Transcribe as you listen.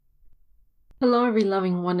Hello, every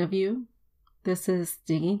loving one of you. This is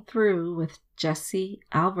Digging Through with Jesse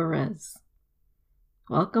Alvarez.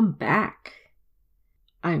 Welcome back.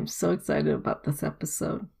 I'm so excited about this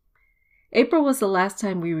episode. April was the last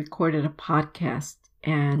time we recorded a podcast,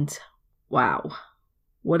 and wow,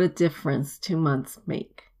 what a difference 2 months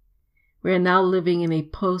make. We are now living in a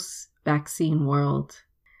post-vaccine world.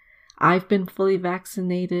 I've been fully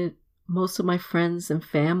vaccinated. Most of my friends and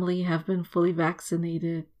family have been fully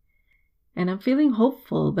vaccinated. And I'm feeling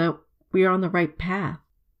hopeful that we are on the right path.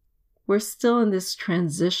 We're still in this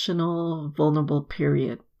transitional, vulnerable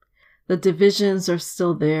period. The divisions are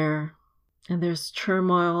still there, and there's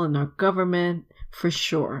turmoil in our government for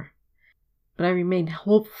sure. But I remain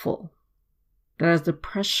hopeful that as the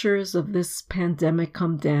pressures of this pandemic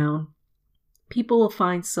come down, people will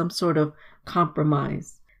find some sort of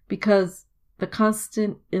compromise, because the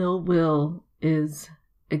constant ill will is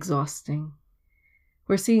exhausting.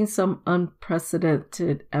 We're seeing some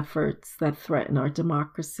unprecedented efforts that threaten our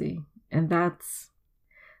democracy, and that's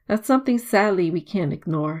something sadly we can't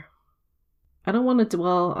ignore. I don't want to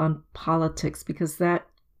dwell on politics because that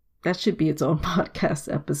should be its own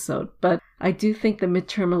podcast episode, but I do think the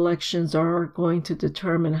midterm elections are going to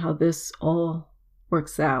determine how this all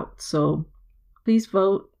works out. So please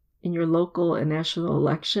vote in your local and national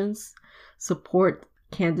elections. Support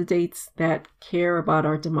candidates that care about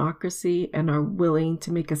our democracy and are willing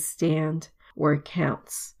to make a stand where it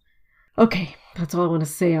counts. Okay, that's all I want to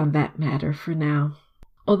say on that matter for now.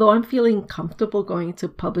 Although I'm feeling comfortable going to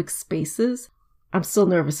public spaces, I'm still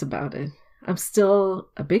nervous about it. I'm still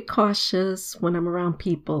a bit cautious when I'm around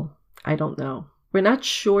people. I don't know. We're not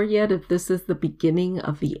sure yet if this is the beginning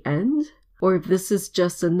of the end or if this is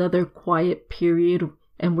just another quiet period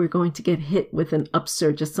and we're going to get hit with an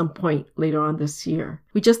upsurge at some point later on this year.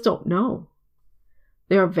 We just don't know.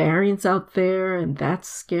 There are variants out there, and that's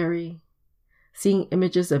scary. Seeing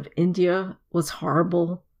images of India was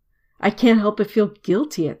horrible. I can't help but feel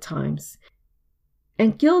guilty at times.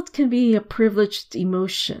 And guilt can be a privileged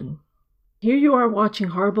emotion. Here you are watching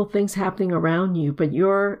horrible things happening around you, but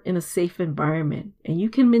you're in a safe environment, and you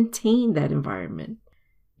can maintain that environment.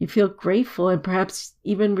 You feel grateful and perhaps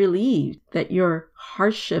even relieved that your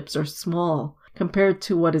hardships are small compared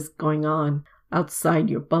to what is going on outside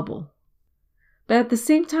your bubble. But at the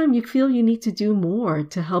same time, you feel you need to do more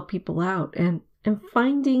to help people out, and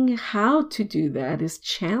finding how to do that is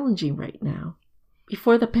challenging right now.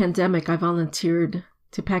 Before the pandemic, I volunteered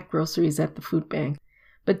to pack groceries at the food bank.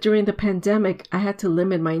 But during the pandemic, I had to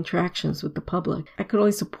limit my interactions with the public. I could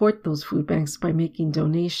only support those food banks by making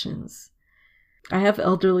donations. I have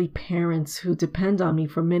elderly parents who depend on me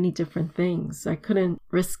for many different things. I couldn't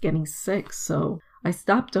risk getting sick, so I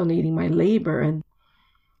stopped donating my labor, and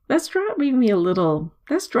that's driving me a little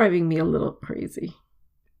crazy.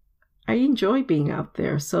 I enjoy being out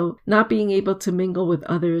there, so not being able to mingle with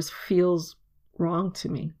others feels wrong to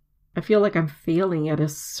me. I feel like I'm failing at a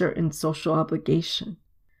certain social obligation.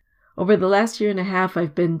 Over the last year and a half,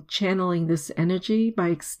 I've been channeling this energy by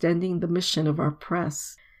extending the mission of our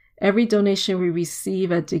press. Every donation we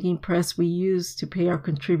receive at Digging Press, we use to pay our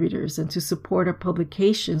contributors and to support our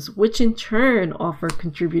publications, which in turn offer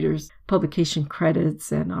contributors publication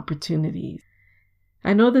credits and opportunities.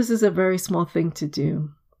 I know this is a very small thing to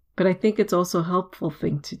do, but I think it's also a helpful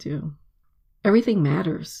thing to do. Everything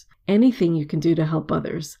matters. Anything you can do to help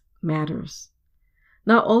others matters.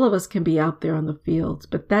 Not all of us can be out there on the field,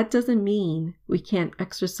 but that doesn't mean we can't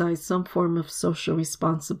exercise some form of social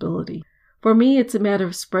responsibility. For me, it's a matter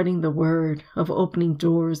of spreading the word, of opening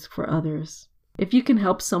doors for others. If you can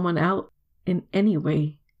help someone out in any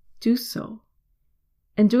way, do so.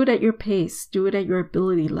 And do it at your pace, do it at your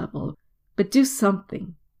ability level, but do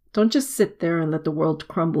something. Don't just sit there and let the world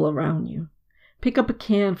crumble around you. Pick up a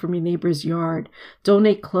can from your neighbor's yard,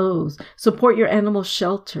 donate clothes, support your animal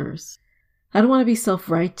shelters. I don't want to be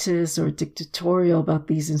self-righteous or dictatorial about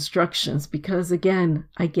these instructions because, again,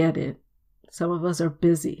 I get it. Some of us are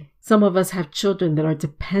busy. Some of us have children that are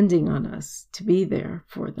depending on us to be there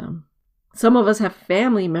for them. Some of us have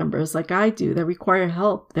family members like I do that require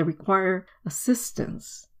help, that require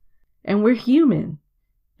assistance. And we're human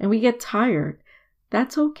and we get tired.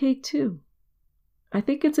 That's okay too. I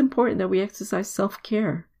think it's important that we exercise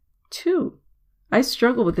self-care too. I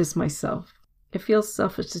struggle with this myself. It feels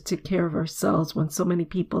selfish to take care of ourselves when so many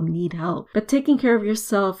people need help. But taking care of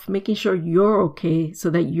yourself, making sure you're okay so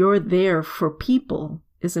that you're there for people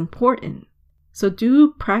is important. So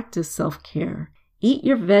do practice self-care. Eat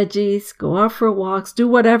your veggies, go out for walks, do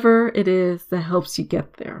whatever it is that helps you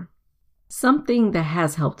get there. Something that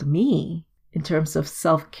has helped me in terms of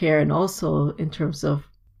self-care and also in terms of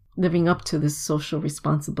living up to this social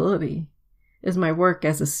responsibility is my work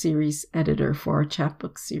as a series editor for our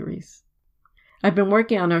chapbook series. I've been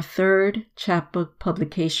working on our third chapbook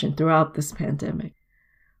publication throughout this pandemic.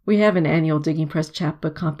 We have an annual Digging Press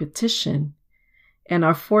chapbook competition, and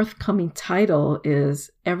our forthcoming title is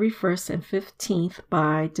Every First and 15th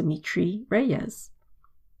by Dimitri Reyes.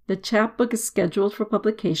 The chapbook is scheduled for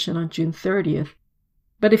publication on June 30th,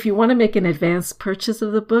 but if you want to make an advanced purchase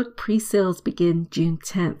of the book, pre-sales begin June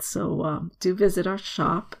 10th, so do visit our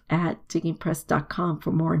shop at diggingpress.com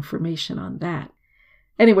for more information on that.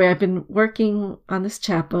 Anyway, I've been working on this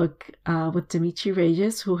chapbook with Dimitri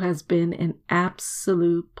Reyes, who has been an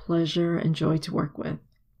absolute pleasure and joy to work with.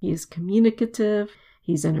 He is communicative,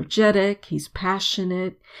 he's energetic, he's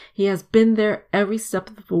passionate. He has been there every step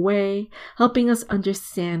of the way, helping us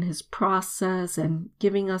understand his process and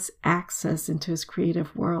giving us access into his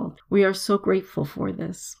creative world. We are so grateful for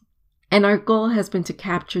this. And our goal has been to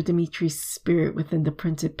capture Dimitri's spirit within the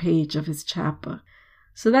printed page of his chapbook.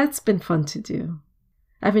 So that's been fun to do.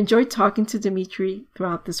 I've enjoyed talking to Dimitri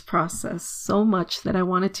throughout this process so much that I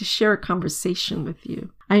wanted to share a conversation with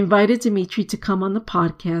you. I invited Dimitri to come on the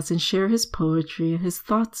podcast and share his poetry and his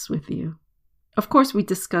thoughts with you. Of course, we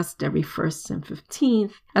discussed Every First and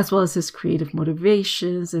 15th, as well as his creative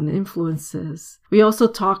motivations and influences. We also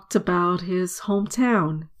talked about his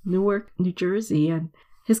hometown, Newark, New Jersey, and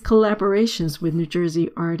his collaborations with New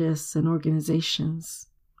Jersey artists and organizations.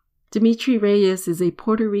 Dimitri Reyes is a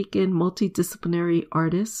Puerto Rican multidisciplinary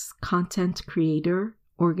artist, content creator,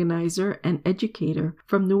 organizer, and educator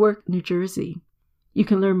from Newark, New Jersey. You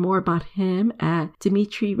can learn more about him at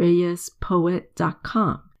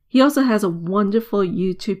dimitriReyespoet.com. He also has a wonderful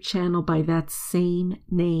YouTube channel by that same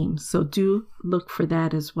name, so do look for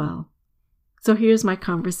that as well. So here's my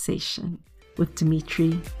conversation with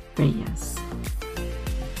Dimitri Reyes.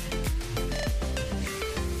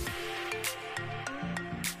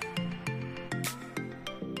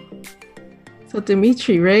 So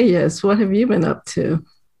Dimitri Reyes, what have you been up to?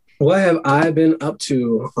 What have I been up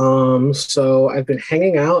to? So I've been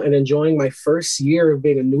hanging out and enjoying my first year of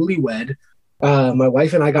being a newlywed. My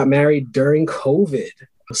wife and I got married during COVID,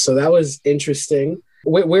 so that was interesting.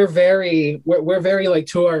 We're very like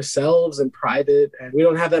to ourselves and private, and we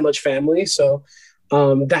don't have that much family, so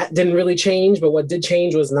that didn't really change. But what did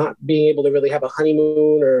change was not being able to really have a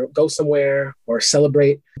honeymoon or go somewhere or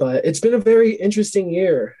celebrate. But it's been a very interesting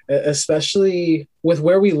year, especially with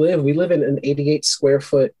where we live. We live in an 88 square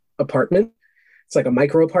foot apartment. It's like a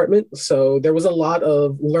micro apartment. So there was a lot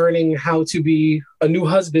of learning how to be a new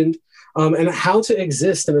husband and how to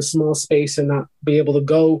exist in a small space and not be able to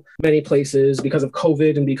go many places because of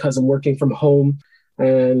COVID and because I'm working from home.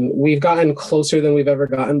 And we've gotten closer than we've ever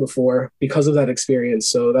gotten before because of that experience.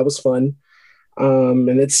 So that was fun.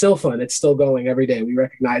 And it's still fun. It's still going every day. We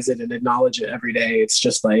recognize it and acknowledge it every day. It's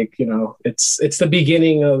just like, it's the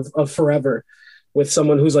beginning of forever with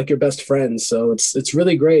someone who's like your best friend. So it's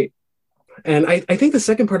really great. And I think the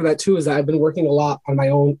second part of that too is that I've been working a lot on my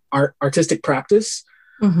own artistic practice.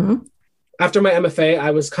 Mm-hmm. After my MFA, I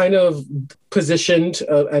was kind of positioned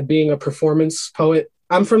at being a performance poet.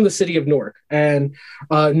 I'm from the city of Newark, and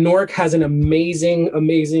Newark has an amazing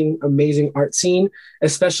art scene,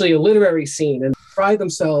 especially a literary scene, and pride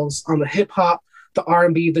themselves on the hip hop, the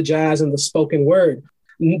R&B, the jazz, and the spoken word.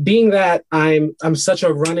 Being that I'm such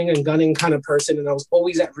a running and gunning kind of person, and I was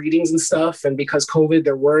always at readings and stuff, and because COVID,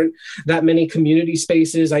 there weren't that many community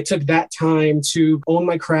spaces, I took that time to own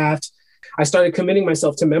my craft. I started committing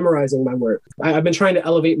myself to memorizing my work. I've been trying to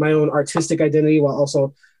elevate my own artistic identity while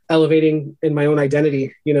also elevating in my own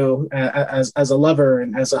identity, as a lover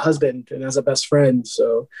and as a husband and as a best friend.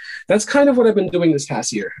 So that's kind of what I've been doing this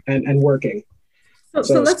past year and working.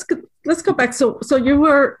 So let's go back. So what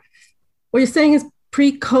you're saying is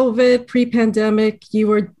pre-COVID, pre-pandemic, you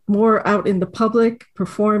were more out in the public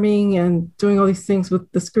performing and doing all these things with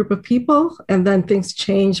this group of people, and then things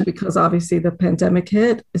changed because obviously the pandemic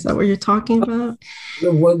hit. Is that what you're talking about?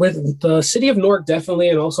 With the city of Newark, definitely,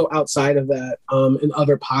 and also outside of that, in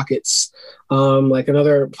other pockets. Like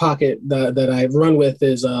another pocket that I've run with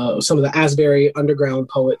is some of the Asbury Underground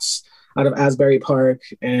poets out of Asbury Park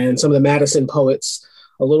and some of the Madison poets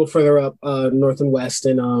a little further up north and west,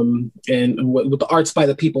 and with the Arts by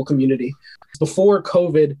the People community. Before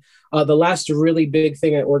COVID, the last really big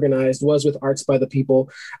thing I organized was with Arts by the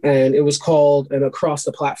People, and it was called an Across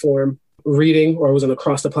the Platform reading, or it was an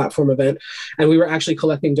Across the Platform event, and we were actually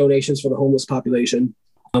collecting donations for the homeless population.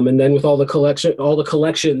 And then with all the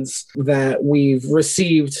collections that we've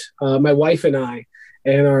received, my wife and I,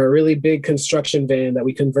 and our really big construction van that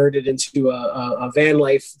we converted into a van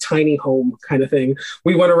life tiny home kind of thing,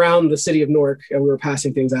 we went around the city of Newark and we were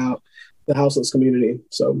passing things out, the houseless community.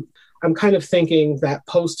 So I'm kind of thinking that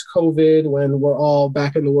post-COVID, when we're all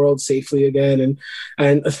back in the world safely again,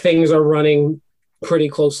 and things are running pretty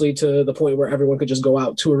closely to the point where everyone could just go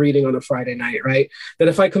out to a reading on a Friday night, right? That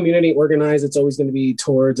if I community organize, it's always going to be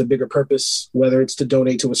towards a bigger purpose, whether it's to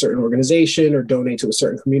donate to a certain organization or donate to a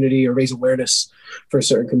certain community or raise awareness for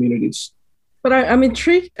certain communities. But I'm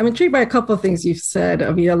intrigued. I'm intrigued by a couple of things you've said.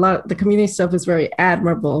 I mean, a lot the community stuff is very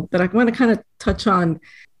admirable, but I want to kind of touch on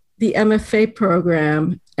the MFA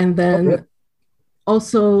program and then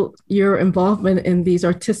also your involvement in these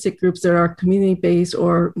artistic groups that are community-based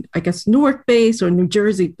or I guess Newark-based or New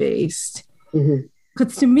Jersey-based.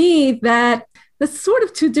 Because to me, that's sort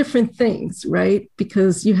of two different things, right?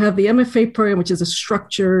 Because you have the MFA program, which is a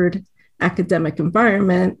structured academic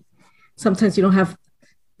environment. Sometimes you don't have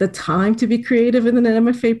the time to be creative in an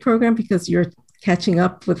MFA program because you're catching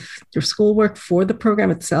up with your schoolwork for the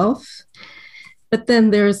program itself. But then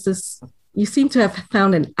there's this, you seem to have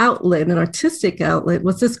found an outlet, an artistic outlet.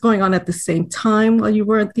 Was this going on at the same time while you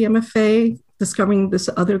were at the MFA, discovering this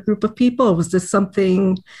other group of people? Or was this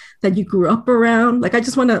something that you grew up around? Like, I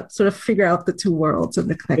just want to sort of figure out the two worlds and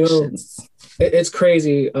the connections. It's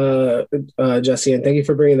crazy, Jesse, and thank you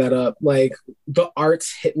for bringing that up. Like, the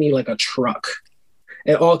arts hit me like a truck.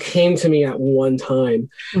 It all came to me at one time.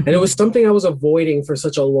 And it was something I was avoiding for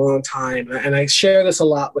such a long time. And I share this a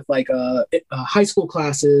lot with like high school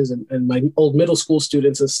classes and my old middle school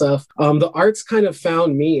students and stuff. The arts kind of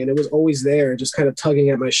found me and it was always there, just kind of tugging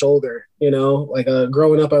at my shoulder. You know, like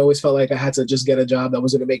growing up, I always felt like I had to just get a job that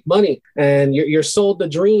was going to make money. And you're sold the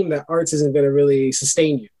dream that arts isn't going to really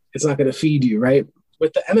sustain you. It's not going to feed you, right?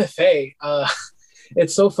 With the MFA,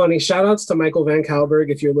 it's so funny. Shout outs to Michael Van Kalberg,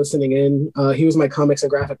 if you're listening in. He was my comics and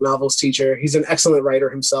graphic novels teacher. He's an excellent writer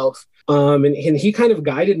himself. And he kind of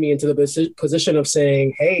guided me into the position of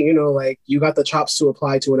saying, hey, you know, like you got the chops to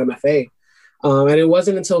apply to an MFA. And it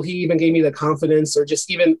wasn't until he even gave me the confidence or just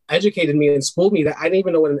even educated me and schooled me that I didn't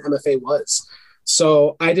even know what an MFA was.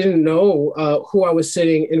 So I didn't know who I was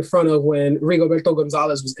sitting in front of when Rigoberto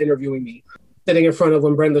Gonzalez was interviewing me. Sitting in front of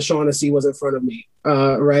when Brenda Shaughnessy was in front of me,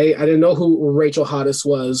 right? I didn't know who Rachel Hoddes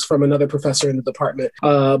was from another professor in the department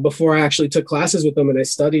before I actually took classes with them and I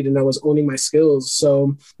studied and I was owning my skills.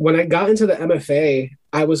 So when I got into the MFA,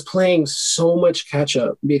 I was playing so much catch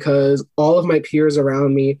up because all of my peers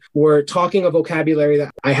around me were talking a vocabulary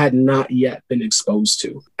that I had not yet been exposed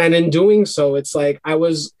to. And in doing so, it's like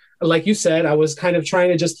like you said, I was kind of trying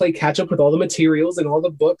to just play catch up with all the materials and all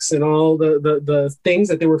the books and all the things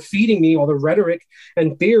that they were feeding me, all the rhetoric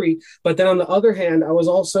and theory. But then on the other hand, I was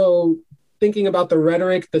also thinking about the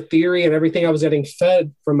rhetoric, the theory, and everything I was getting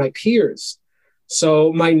fed from my peers.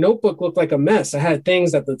 So my notebook looked like a mess. I had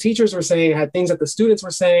things that the teachers were saying, I had things that the students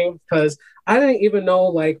were saying, because I didn't even know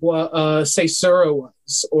like what caesura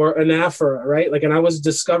was or anaphora, right? Like, and I was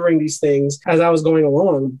discovering these things as I was going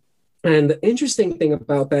along. And the interesting thing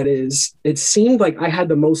about that is it seemed like I had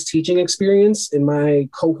the most teaching experience in my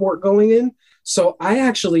cohort going in. So I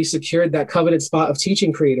actually secured that coveted spot of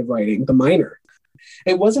teaching creative writing, the minor.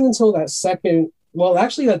 It wasn't until that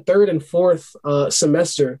that third and fourth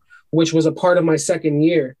semester, which was a part of my second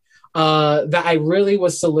year, that I really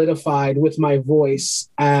was solidified with my voice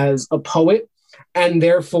as a poet. And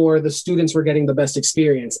therefore, the students were getting the best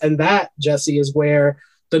experience. And that, Jesse, is where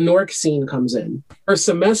the Newark scene comes in. First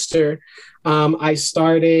semester, I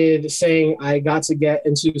started saying I got to get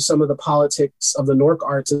into some of the politics of the Newark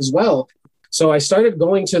arts as well. So I started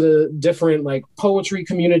going to the different like poetry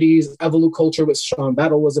communities. Evolut Culture with Sean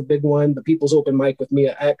Battle was a big one. The People's Open Mic with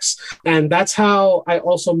Mia X. And that's how I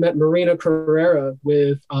also met Marina Carrera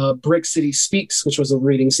with Brick City Speaks, which was a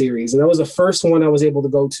reading series. And that was the first one I was able to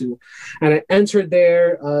go to. And I entered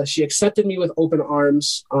there. She accepted me with open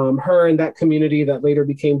arms. Her and that community that later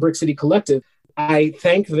became Brick City Collective. I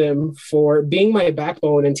thank them for being my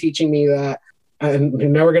backbone and teaching me that. And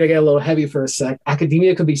now we're going to get a little heavy for a sec.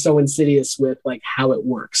 Academia could be so insidious with like how it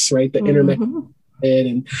works, right? The internet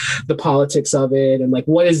and the politics of it and like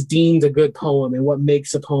what is deemed a good poem and what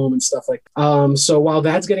makes a poem and stuff like that. So while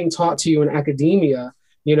that's getting taught to you in academia,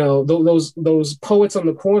 you know, those poets on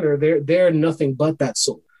the corner, they're nothing but that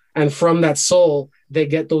soul. And from that soul, they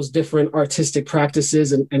get those different artistic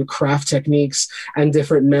practices and craft techniques and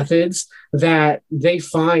different methods that they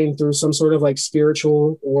find through some sort of like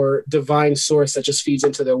spiritual or divine source that just feeds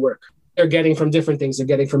into their work. They're getting from different things. They're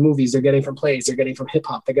getting from movies. They're getting from plays. They're getting from hip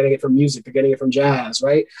hop. They're getting it from music. They're getting it from jazz,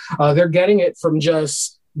 right? They're getting it from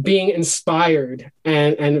just being inspired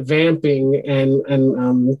and vamping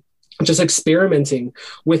and just experimenting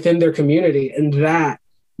within their community. And that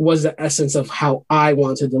was the essence of how I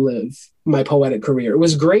wanted to live my poetic career. It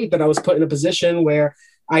was great that I was put in a position where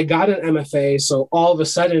I got an MFA. So all of a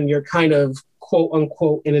sudden you're kind of quote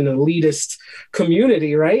unquote in an elitist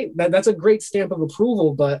community, right? That's a great stamp of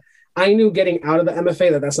approval. But I knew getting out of the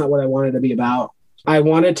MFA that's not what I wanted to be about. I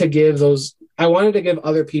wanted to give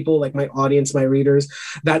other people, like my audience, my readers,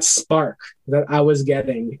 that spark that I was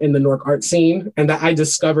getting in the Newark art scene and that I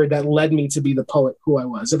discovered that led me to be the poet who I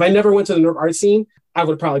was. If I never went to the Newark art scene, I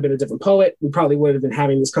would have probably been a different poet. We probably would have been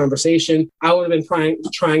having this conversation. I would have been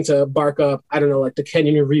trying to bark up, I don't know, like the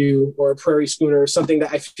Kenyon Review or a Prairie Schooner or something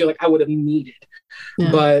that I feel like I would have needed.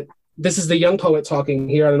 Yeah. But this is the young poet talking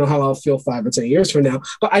here. I don't know how I'll feel 5 or 10 years from now,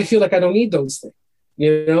 but I feel like I don't need those things.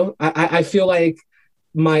 You know, I feel like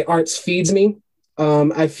my arts feeds me.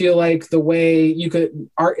 I feel like the way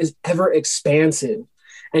art is ever expansive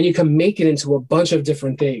and you can make it into a bunch of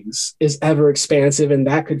different things is ever expansive and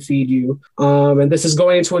that could feed you. And this is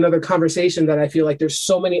going into another conversation that I feel like there's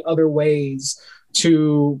so many other ways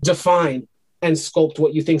to define and sculpt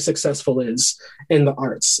what you think successful is in the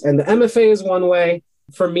arts. And the MFA is one way.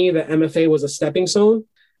 For me, the MFA was a stepping stone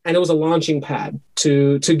and it was a launching pad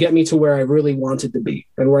to get me to where I really wanted to be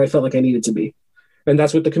and where I felt like I needed to be. And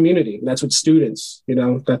that's with the community. That's with students, you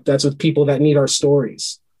know, that's with people that need our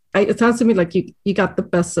stories. It sounds to me like you got the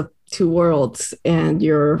best of two worlds and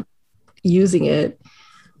you're using it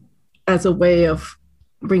as a way of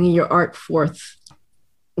bringing your art forth,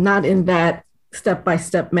 not in that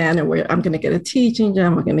step-by-step manner where I'm going to get a teaching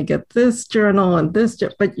job, I'm going to get this journal and this,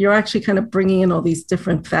 but you're actually kind of bringing in all these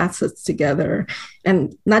different facets together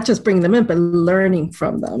and not just bringing them in, but learning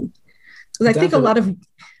from them. Because I think a lot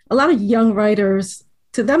of young writers,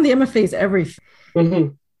 to them, the MFA is everything.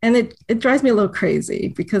 Mm-hmm. And it drives me a little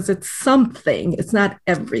crazy because it's something, it's not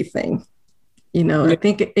everything. You know, I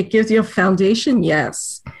think it gives you a foundation,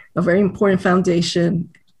 yes, a very important foundation.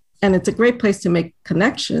 And it's a great place to make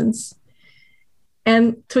connections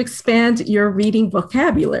and to expand your reading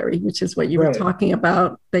vocabulary, which is what you were talking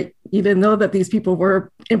about, that you didn't know that these people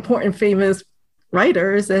were important, famous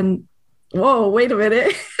writers. And whoa, wait a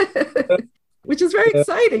minute. Which is very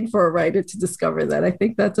exciting for a writer to discover that. I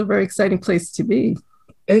think that's a very exciting place to be.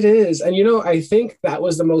 It is. And, you know, I think that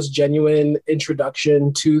was the most genuine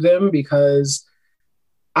introduction to them because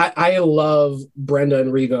I love Brenda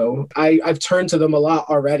and Rigo. I've turned to them a lot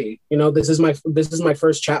already. You know, this is my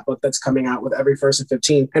first chapbook that's coming out with every 1st and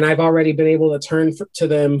 15th. And I've already been able to turn to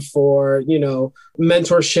them for, you know,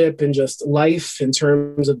 mentorship and just life in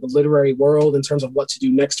terms of the literary world, in terms of what to do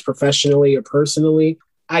next professionally or personally.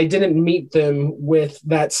 I didn't meet them with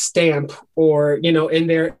that stamp or, you know, in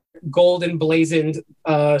their golden blazoned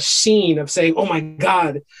sheen of saying, oh my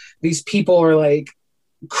God, these people are like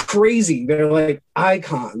crazy. They're like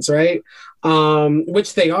icons, right?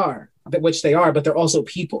 Which they are, but they're also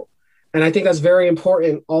people. And I think that's very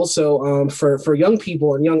important also for young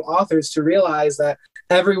people and young authors to realize that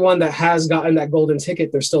everyone that has gotten that golden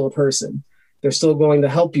ticket, they're still a person. They're still going to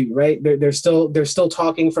help you, right? They're still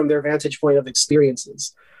talking from their vantage point of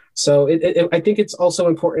experiences. So I think it's also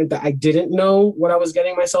important that I didn't know what I was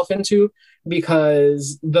getting myself into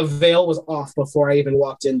because the veil was off before I even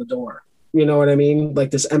walked in the door. You know what I mean?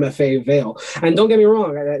 Like this MFA veil. And don't get me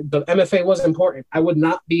wrong, the MFA was important. I would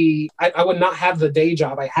not have the day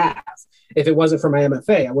job I have if it wasn't for my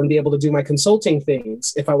MFA. I wouldn't be able to do my consulting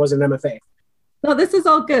things if I wasn't MFA. No, this is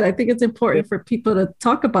all good. I think it's important for people to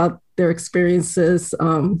talk about their experiences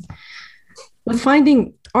with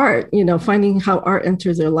finding art, you know, finding how art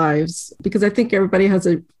enters their lives, because I think everybody has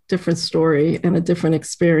a different story and a different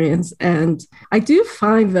experience. And I do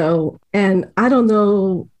find though, and I don't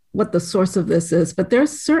know what the source of this is, but there are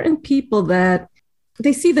certain people that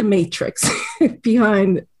they see the matrix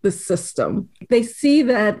behind the system. They see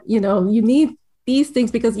that, you know, you need these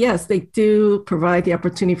things because yes, they do provide the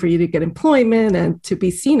opportunity for you to get employment and to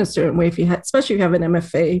be seen a certain way. Especially if you have an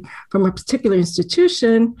MFA from a particular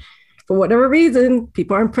institution, for whatever reason,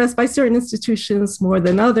 people are impressed by certain institutions more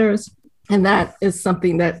than others. And that is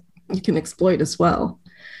something that you can exploit as well.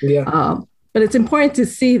 Yeah. But it's important to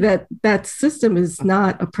see that that system is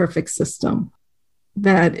not a perfect system,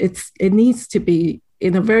 that it needs to be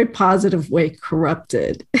in a very positive way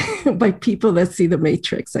corrupted by people that see the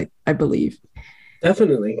matrix, I believe.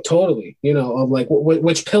 Definitely. Totally. You know, of like,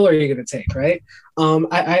 which pill are you going to take, right?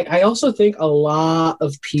 I also think a lot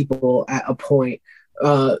of people at a point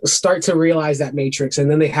start to realize that matrix, and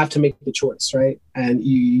then they have to make the choice, right? And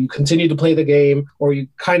you continue to play the game, or you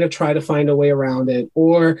kind of try to find a way around it.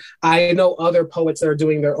 Or I know other poets that are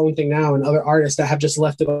doing their own thing now, and other artists that have just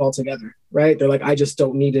left it all together, right? They're like, I just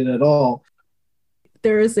don't need it at all.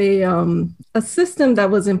 There is a system that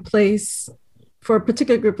was in place for a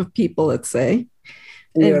particular group of people, let's say,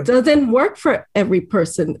 It doesn't work for every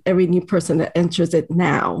person, every new person that enters it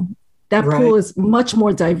now. That pool is much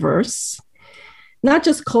more diverse, not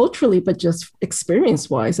just culturally, but just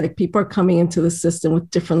experience-wise. Like people are coming into the system with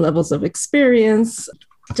different levels of experience,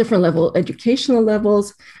 different level educational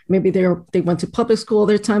levels. Maybe they went to public school all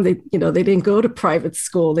their time. They didn't go to private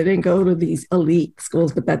school. They didn't go to these elite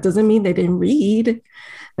schools, but that doesn't mean they didn't read.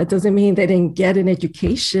 That doesn't mean they didn't get an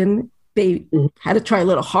education. They had to try a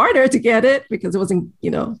little harder to get it because it wasn't,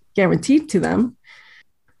 guaranteed to them.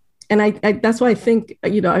 And I that's why I think,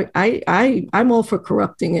 I'm all for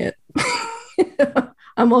corrupting it.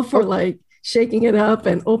 I'm all for like shaking it up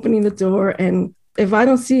and opening the door. And if I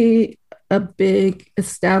don't see a big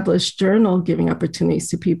established journal giving opportunities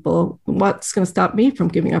to people, what's going to stop me from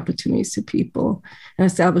giving opportunities to people and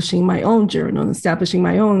establishing my own journal and establishing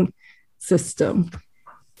my own system?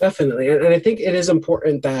 Definitely. And I think it is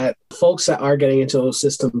important that folks that are getting into those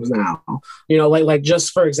systems now, like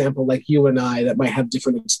just for example, like you and I that might have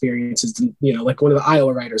different experiences than, like one of the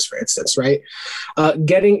Iowa writers, for instance, right?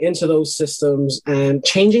 Getting into those systems and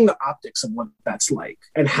changing the optics of what that's like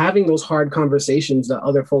and having those hard conversations that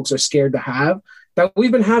other folks are scared to have that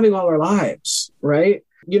we've been having all our lives, right?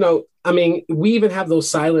 We even have those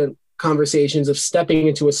silent conversations of stepping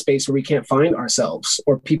into a space where we can't find ourselves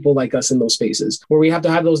or people like us in those spaces, where we have to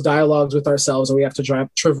have those dialogues with ourselves and we have to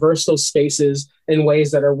traverse those spaces in ways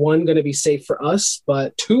that are, one, going to be safe for us,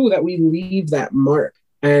 but two, that we leave that mark.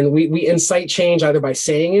 And we incite change either by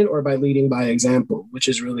saying it or by leading by example, which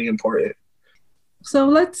is really important. So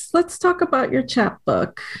let's talk about your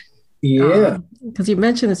chapbook. Yeah. Because you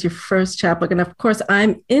mentioned it's your first chapbook. And of course,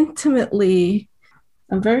 I'm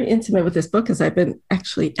very intimate with this book because I've been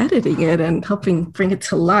actually editing it and helping bring it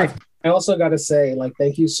to life. I also got to say,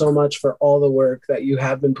 thank you so much for all the work that you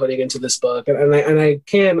have been putting into this book. And I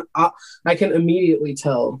can immediately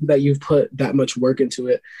tell that you've put that much work into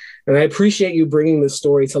it. And I appreciate you bringing this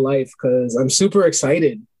story to life because I'm super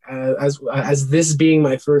excited as this being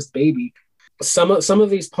my first baby. Some of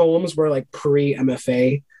these poems were like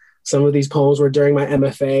pre-MFA. Some of these poems were during my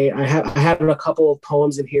MFA. I had a couple of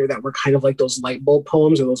poems in here that were kind of like those light bulb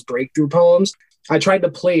poems or those breakthrough poems. I tried to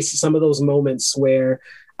place some of those moments where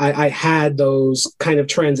I had those kind of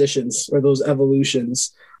transitions or those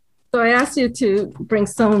evolutions. So I asked you to bring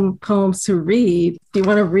some poems to read. Do you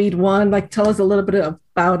want to read one? Like tell us a little bit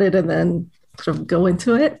about it and then sort of go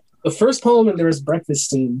into it? The first poem in there is Breakfast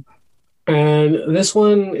Steam. And this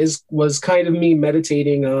one was kind of me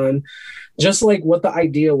meditating on just like what the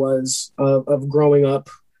idea was of growing up.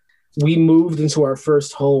 We moved into our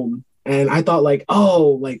first home and I thought we're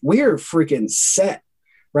freaking set,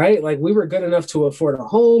 right? Like we were good enough to afford a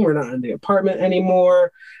home. We're not in the apartment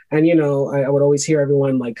anymore. And, I would always hear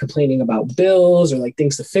everyone like complaining about bills or like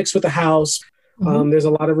things to fix with the house. There's a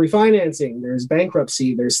lot of refinancing, there's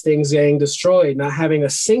bankruptcy, there's things getting destroyed, not having a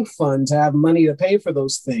sink fund to have money to pay for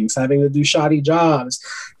those things, having to do shoddy jobs,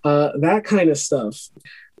 that kind of stuff.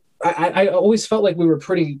 I always felt like we were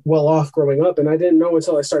pretty well off growing up. And I didn't know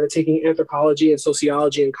until I started taking anthropology and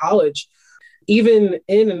sociology in college. Even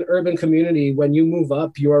in an urban community, when you move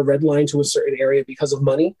up, you are redlined to a certain area because of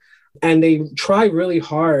money. And they try really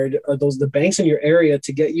hard, the banks in your area,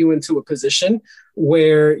 to get you into a position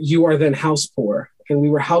where you are then house poor. And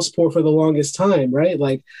we were house poor for the longest time, right?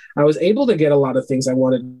 Like I was able to get a lot of things I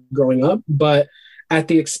wanted growing up, but at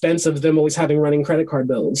the expense of them always having running credit card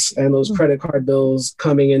bills and those credit card bills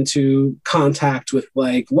coming into contact with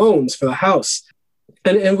like loans for the house.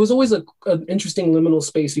 And it was always an interesting liminal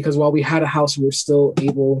space because while we had a house, we were still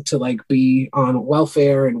able to like be on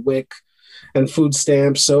welfare and WIC and food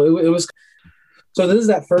stamps. So it was. So this is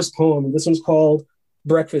that first poem. This one's called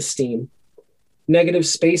Breakfast Steam. Negative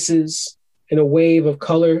spaces in a wave of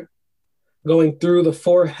color going through the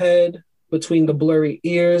forehead, between the blurry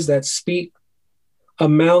ears that speak, a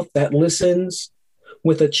mouth that listens,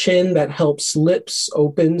 with a chin that helps lips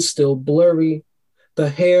open, still blurry, the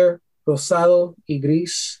hair rosado y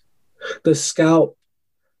gris, the scalp,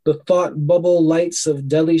 the thought bubble lights of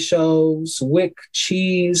deli shelves, wick,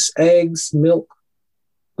 cheese, eggs, milk,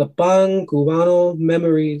 the pan cubano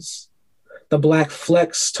memories, the black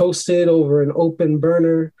flecks toasted over an open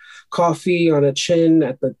burner, coffee on a chin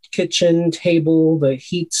at the kitchen table, the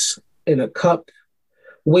heats in a cup.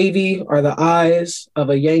 Wavy are the eyes of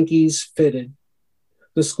a Yankees fitted.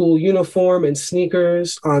 The school uniform and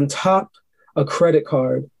sneakers, on top, a credit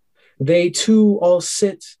card. They too all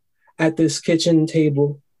sit at this kitchen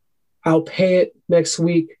table. I'll pay it next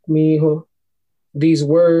week, mijo. These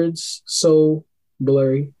words so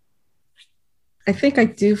blurry. I think I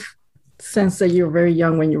do sense that you were very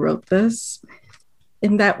young when you wrote this,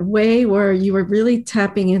 in that way where you were really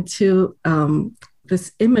tapping into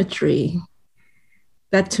this imagery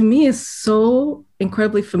that to me is so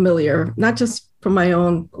incredibly familiar, not just from my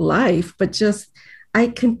own life, but just I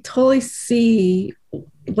can totally see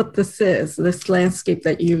what this is, this landscape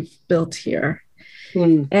that you've built here.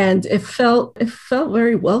 And it felt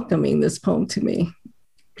very welcoming, this poem to me.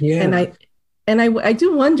 Yeah. And I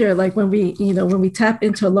do wonder, like when we tap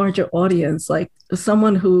into a larger audience, like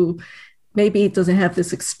someone who maybe doesn't have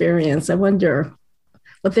this experience, I wonder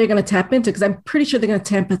what they're going to tap into, because I'm pretty sure they're going to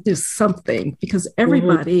tap into something, because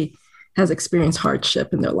everybody has experienced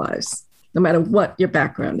hardship in their lives, no matter what your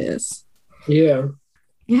background is. Yeah.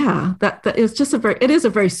 Yeah, that is just it is a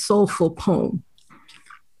very soulful poem.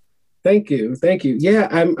 Thank you. Yeah,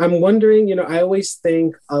 I'm wondering, I always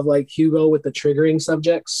think of like Hugo with the triggering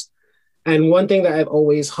subjects. And one thing that I've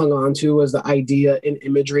always hung on to was the idea in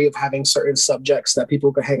imagery of having certain subjects that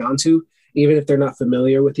people could hang on to, even if they're not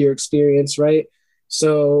familiar with your experience, right?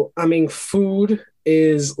 So, I mean, food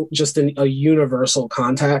is just a universal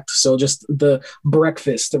contact. So just the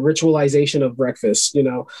breakfast, the ritualization of breakfast,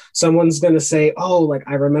 someone's going to say, oh, like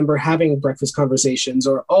I remember having breakfast conversations,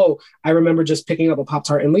 or, oh, I remember just picking up a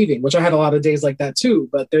Pop-Tart and leaving, which I had a lot of days like that too,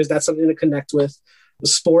 but that's something to connect with.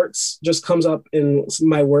 Sports just comes up in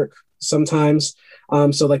my work sometimes.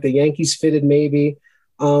 So like the Yankees fitted maybe.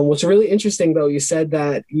 What's really interesting though, you said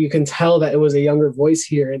that you can tell that it was a younger voice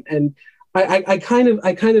here, and I kind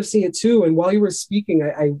of see it too. And while you were speaking,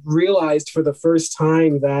 I realized for the first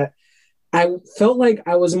time that I felt like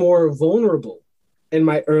I was more vulnerable in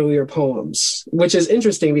my earlier poems, which is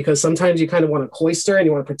interesting because sometimes you kind of want to cloister and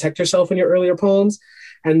you want to protect yourself in your earlier poems.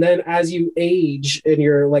 And then as you age in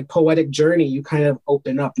your like poetic journey, you kind of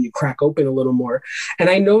open up and you crack open a little more. And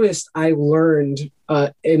I noticed I learned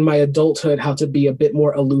in my adulthood how to be a bit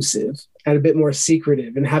more elusive and a bit more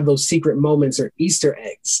secretive and have those secret moments or Easter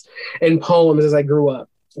eggs in poems as I grew up.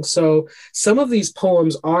 So some of these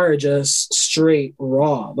poems are just straight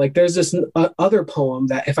raw. Like there's this other poem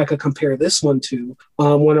that if I could compare this one to,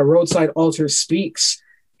 When a Roadside Altar Speaks,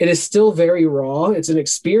 it is still very raw. It's an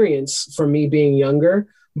experience from me being younger,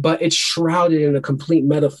 but it's shrouded in a complete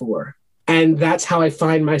metaphor. And that's how I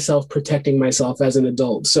find myself protecting myself as an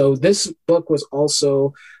adult. So this book was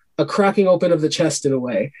also a cracking open of the chest in a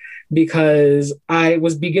way, because I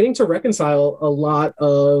was beginning to reconcile a lot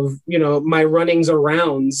of, my runnings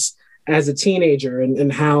arounds as a teenager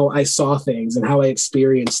and how I saw things and how I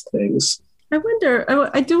experienced things.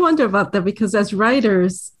 I do wonder about that, because as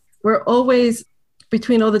writers, we're always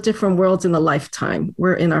between all the different worlds in a lifetime.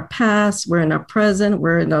 We're in our past, we're in our present,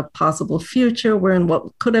 we're in a possible future, we're in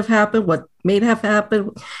what could have happened, what may have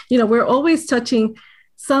happened. We're always touching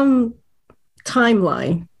some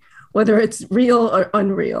timeline, whether it's real or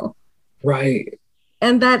unreal. Right.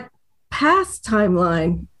 And that past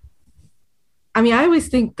timeline, I mean, I always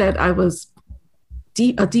think that I was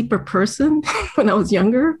a deeper person when I was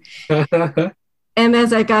younger. And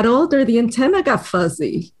as I got older, the antenna got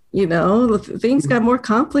fuzzy. Things got more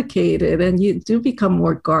complicated, and you do become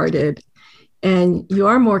more guarded, and you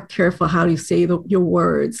are more careful how you say your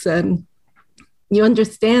words, and you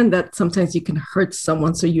understand that sometimes you can hurt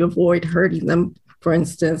someone, so you avoid hurting them, for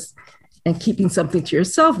instance, and keeping something to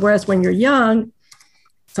yourself. Whereas when you're young,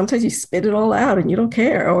 sometimes you spit it all out and you don't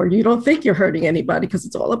care, or you don't think you're hurting anybody because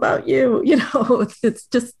it's all about you. It's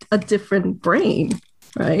just a different brain,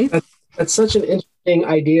 right? That's such an interesting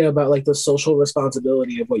idea about like the social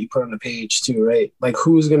responsibility of what you put on the page too, right? Like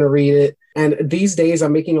who's going to read it? And these days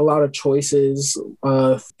I'm making a lot of choices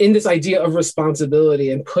in this idea of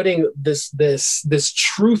responsibility and putting this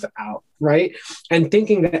truth out, right? And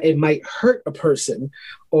thinking that it might hurt a person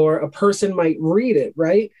or a person might read it,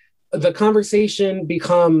 right? The conversation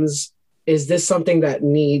becomes, is this something that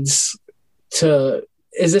needs to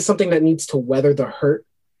weather the hurt?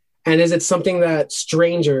 And is it something that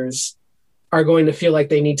strangers are going to feel like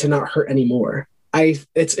they need to not hurt anymore?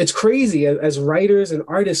 It's crazy. As writers and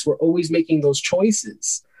artists, we're always making those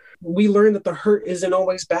choices. We learn that the hurt isn't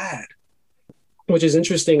always bad, which is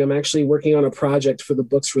interesting. I'm actually working on a project for the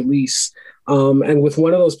book's release. And with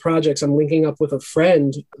one of those projects, I'm linking up with a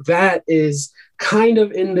friend that is kind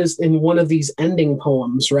of in one of these ending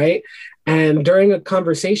poems, right? And during a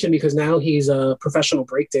conversation, because now he's a professional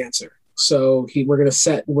breakdancer, so we're gonna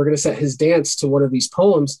set his dance to one of these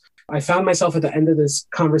poems. I found myself at the end of this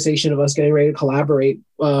conversation of us getting ready to collaborate,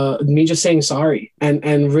 me just saying sorry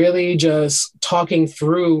and really just talking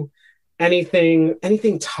through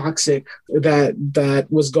anything toxic that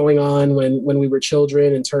was going on when we were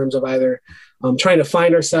children, in terms of either trying to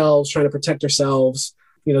find ourselves, trying to protect ourselves,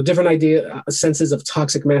 different senses of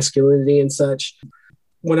toxic masculinity and such.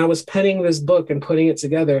 When I was penning this book and putting it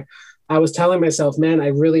together, I was telling myself, man, I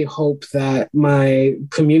really hope that my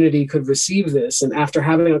community could receive this. And after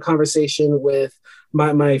having a conversation with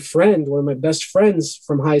my friend, one of my best friends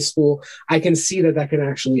from high school, I can see that that can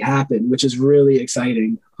actually happen, which is really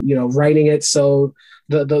exciting. You know, writing it so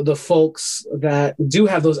the folks that do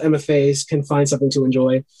have those MFAs can find something to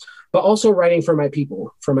enjoy, but also writing for my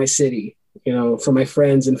people, for my city, you know, for my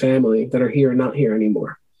friends and family that are here and not here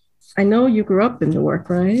anymore. I know you grew up in Newark,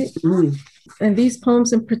 right? Mm. And these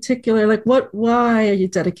poems in particular, like why are you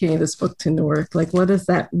dedicating this book to Newark? Like, what is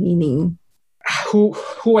that meaning?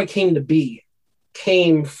 Who I came to be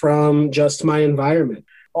came from just my environment.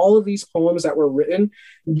 All of these poems that were written,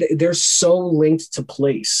 they're so linked to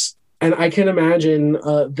place. And I can imagine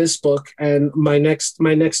this book and my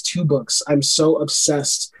next two books. I'm so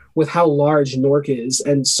obsessed with how large Newark is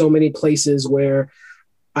and so many places where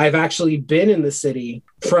I've actually been in the city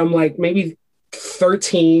from like maybe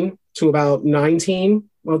 13 to about 19,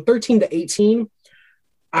 well, 13 to 18.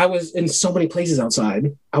 I was in so many places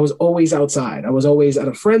outside. I was always outside. I was always at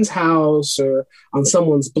a friend's house or on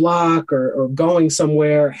someone's block or going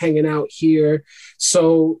somewhere, hanging out here.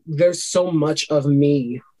 So there's so much of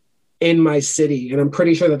me in my city. And I'm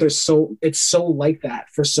pretty sure that it's so like that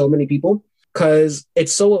for so many people because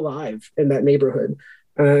it's so alive in that neighborhood.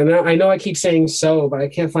 And I know I keep saying so, but I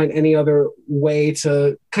can't find any other way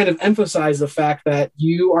to kind of emphasize the fact that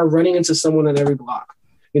you are running into someone on every block.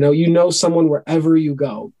 You know someone wherever you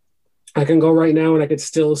go. I can go right now and I could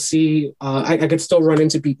still see, I could still run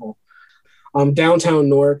into people. Downtown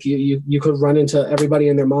Newark, you could run into everybody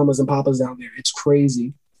and their mamas and papas down there. It's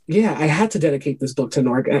crazy. Yeah, I had to dedicate this book to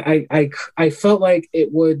Newark. I felt like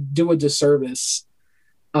it would do a disservice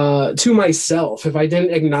to myself if I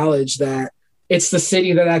didn't acknowledge that it's the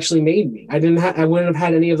city that actually made me. I wouldn't have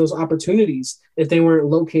had any of those opportunities if they weren't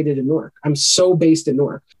located in Newark. I'm so based in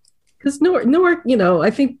Newark. Because Newark, you know,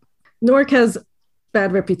 I think Newark has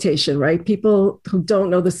bad reputation, right? People who don't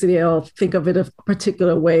know the city all think of it a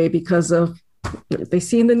particular way because of they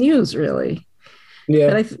see in the news, really.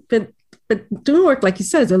 Yeah. But Newark, like you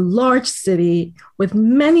said, is a large city with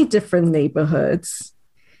many different neighborhoods.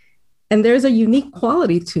 And there's a unique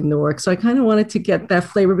quality to Newark. So I kind of wanted to get that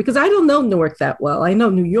flavor because I don't know Newark that well. I know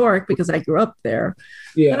New York because I grew up there.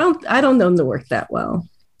 Yeah. I don't know Newark that well.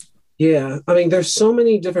 Yeah, I mean, there's so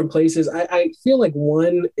many different places. I feel like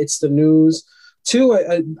one, it's the news. Two,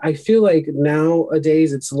 I feel like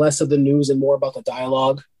nowadays it's less of the news and more about the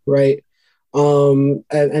dialogue, right? And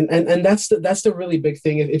that's the really big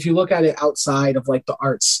thing. If you look at it outside of like the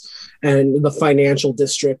arts and the financial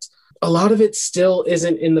district, a lot of it still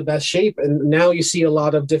isn't in the best shape. And now you see a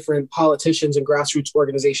lot of different politicians and grassroots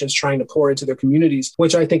organizations trying to pour into their communities,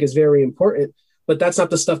 which I think is very important. But that's not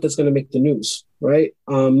the stuff that's going to make the news, right?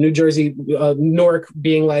 New Jersey, Newark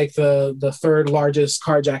being like the third largest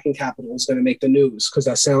carjacking capital is going to make the news because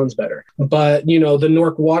that sounds better. But, you know, the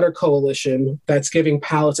Newark Water Coalition that's giving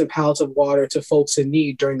pallets and pallets of water to folks in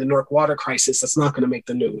need during the Newark water crisis, that's not going to make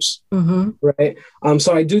the news, right?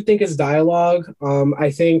 So I do think it's dialogue.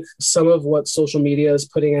 I think some of what social media is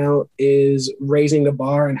putting out is raising the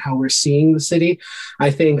bar and how we're seeing the city. I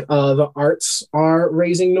think the arts are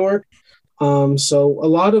raising Newark. So a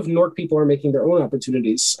lot of Newark people are making their own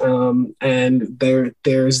opportunities. And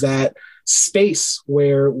there's that space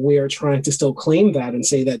where we are trying to still claim that and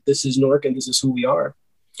say that this is Newark and this is who we are.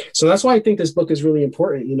 So that's why I think this book is really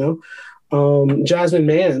important, you know. Jasmine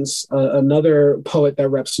Mans, another poet that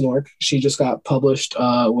reps Newark, she just got published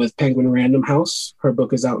with Penguin Random House. Her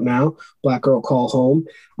book is out now, Black Girl Call Home.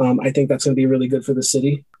 I think that's going to be really good for the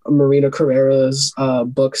city. Marina Carrera's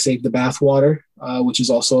book, Save the Bathwater, which is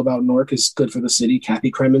also about Newark, is good for the city. Kathy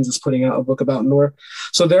Cremins is putting out a book about Newark.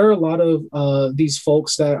 So there are a lot of these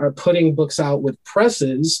folks that are putting books out with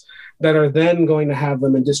presses that are then going to have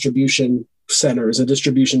them in distribution centers and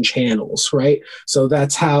distribution channels, right? So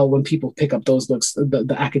that's how when people pick up those books,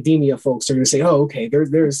 the academia folks are going to say, oh, okay,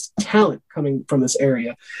 there's talent coming from this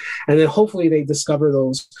area. And then hopefully they discover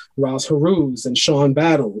those Roz Harus and Sean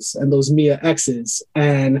Battles and those Mia X's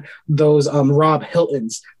and those Rob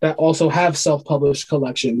Hiltons that also have self-published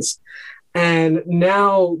collections. And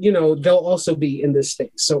now, you know, they'll also be in this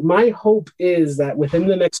space. So my hope is that within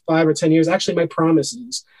the next 5 or 10 years, actually my promise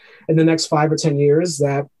is in the next 5 or 10 years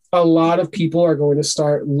that a lot of people are going to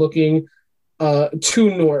start looking to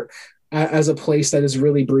Newark as a place that is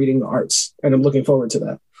really breeding the arts. And I'm looking forward to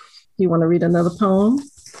that. You want to read another poem?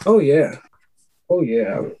 Oh, yeah. Oh,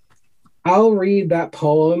 yeah. I'll read that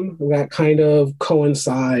poem that kind of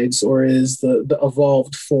coincides or is the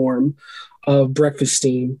evolved form of Breakfast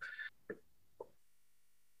Steam.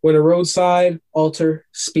 When a roadside altar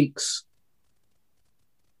speaks.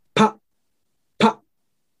 Pop, pop,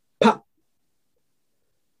 pop.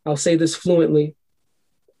 I'll say this fluently.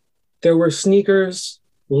 There were sneakers,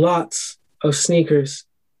 lots of sneakers.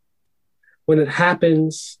 When it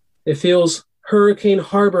happens, it feels Hurricane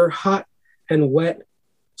Harbor hot and wet,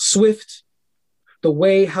 swift, the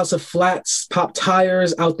way House of Flats pop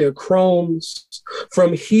tires out their chromes.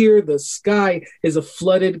 From here, the sky is a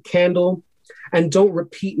flooded candle. And don't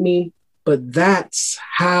repeat me, but that's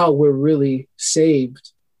how we're really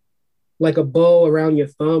saved. Like a bow around your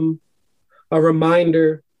thumb, a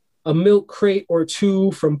reminder, a milk crate or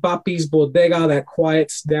two from Papi's Bodega that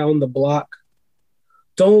quiets down the block.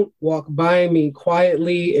 Don't walk by me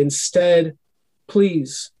quietly. Instead,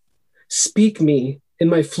 please speak me in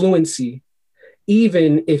my fluency,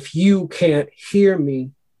 even if you can't hear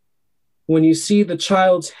me. When you see the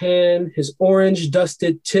child's hand, his orange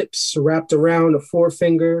dusted tips wrapped around a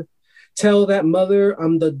forefinger, tell that mother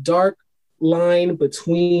I'm the dark line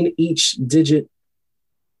between each digit.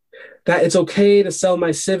 That it's okay to sell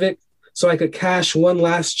my Civic so I could cash one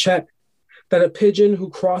last check. That a pigeon who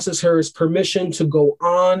crosses her is permission to go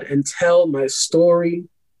on and tell my story.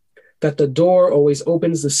 That the door always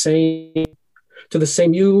opens the same to the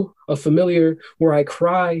same you, a familiar, where I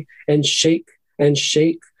cry and shake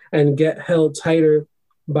and get held tighter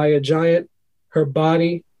by a giant, her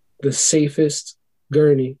body, the safest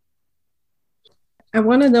gurney. I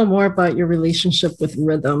want to know more about your relationship with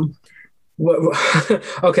rhythm.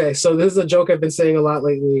 Okay, so this is a joke I've been saying a lot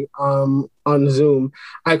lately on Zoom.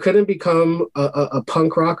 I couldn't become a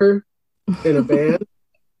punk rocker in a band,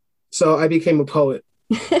 so I became a poet.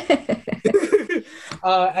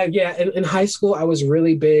 Yeah, in high school, I was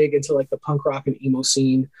really big into like the punk rock and emo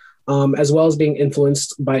scene, as well as being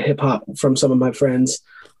influenced by hip hop from some of my friends.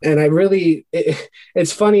 And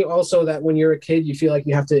it's funny also that when you're a kid, you feel like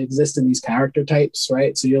you have to exist in these character types,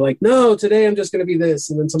 right? So you're like, no, today I'm just going to be this.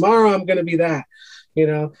 And then tomorrow I'm going to be that. You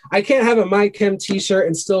know, I can't have a My Chem t-shirt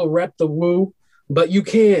and still rep the woo, but you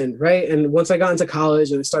can, right? And once I got into college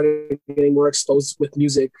and I started getting more exposed with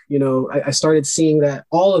music, you know, I started seeing that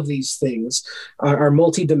all of these things are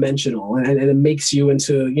multidimensional and it makes you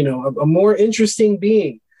into, you know, a more interesting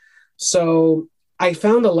being. So I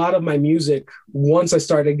found a lot of my music once I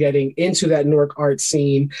started getting into that Newark art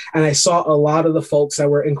scene, and I saw a lot of the folks that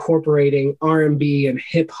were incorporating R&B and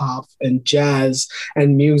hip hop and jazz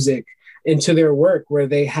and music into their work, where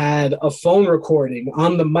they had a phone recording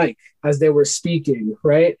on the mic as they were speaking,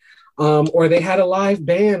 right? Or they had a live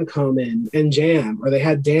band come in and jam, or they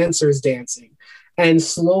had dancers dancing. And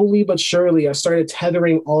slowly but surely, I started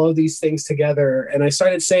tethering all of these things together. And I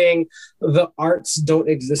started saying the arts don't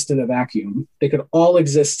exist in a vacuum. They could all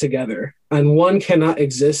exist together. And one cannot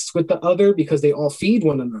exist with the other because they all feed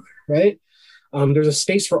one another, right? There's a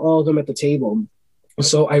space for all of them at the table.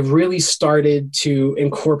 So I really started to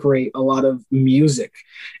incorporate a lot of music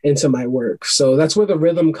into my work. So that's where the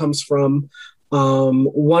rhythm comes from.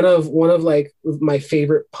 One of like my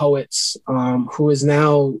favorite poets, who is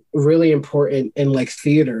now really important in like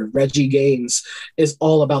theater, Reggie Gaines, is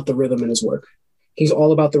all about the rhythm in his work. He's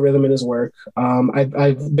all about the rhythm in his work.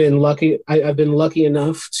 I've been lucky. I've been lucky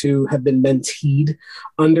enough to have been menteed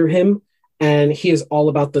under him. And he is all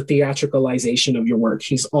about the theatricalization of your work.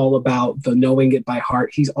 He's all about the knowing it by heart.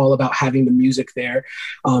 He's all about having the music there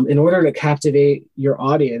in order to captivate your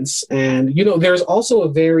audience. And, you know, there's also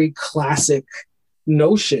a very classic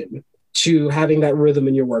notion to having that rhythm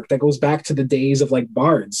in your work that goes back to the days of like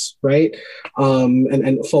bards, right?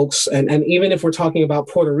 And folks, and even if we're talking about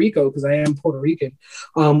Puerto Rico, because I am Puerto Rican,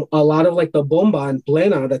 a lot of like the bomba and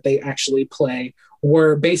plena that they actually play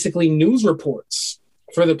were basically news reports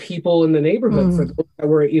for the people in the neighborhood, for those that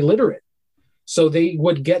were illiterate. So they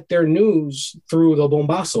would get their news through the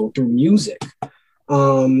bombazo, through music.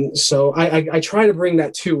 So I try to bring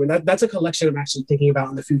that too. And that's a collection I'm actually thinking about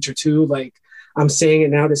in the future too. Like I'm saying it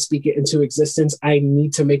now to speak it into existence. I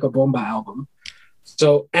need to make a bomba album.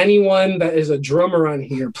 So anyone that is a drummer on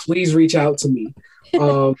here, please reach out to me.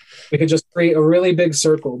 We could just create a really big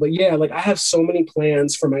circle. But yeah, like I have so many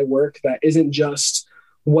plans for my work that isn't just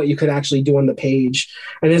what you could actually do on the page,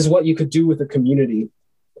 and is what you could do with the community.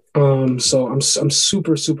 So I'm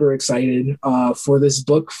super, super excited for this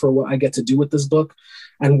book, for what I get to do with this book,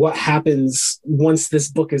 and what happens once this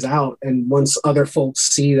book is out and once other folks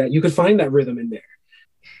see that you could find that rhythm in there.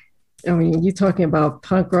 I mean, you're talking about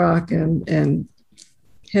punk rock and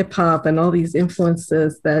hip hop and all these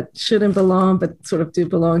influences that shouldn't belong, but sort of do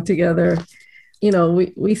belong together. You know,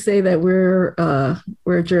 we say that we're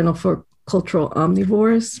a journal for cultural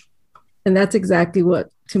omnivores. And that's exactly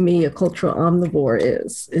what, to me, a cultural omnivore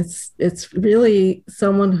is. It's really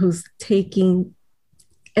someone who's taking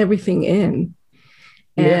everything in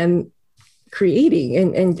and creating,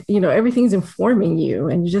 and everything's informing you,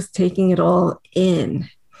 and you're just taking it all in,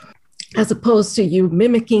 as opposed to you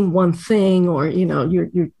mimicking one thing, or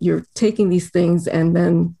you're taking these things, and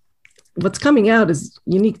then what's coming out is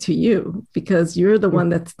unique to you because you're the one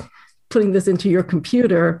that's putting this into your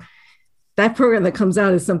computer. That program that comes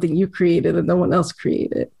out is something you created and no one else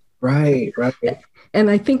created. Right. And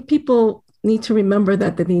I think people need to remember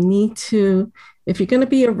that they need to, if you're going to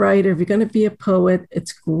be a writer, if you're going to be a poet,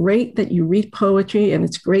 it's great that you read poetry, and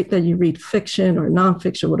it's great that you read fiction or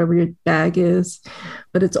nonfiction, whatever your bag is.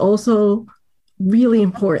 But it's also really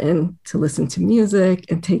important to listen to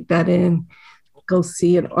music and take that in, go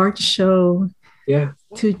see an art show,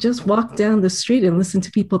 to just walk down the street and listen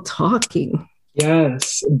to people talking.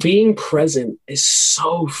 Yes, being present is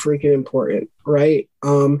so freaking important, right?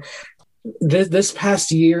 This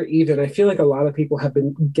past year, even, I feel like a lot of people have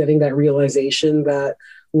been getting that realization that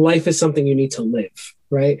life is something you need to live,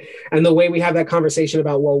 right? And the way we have that conversation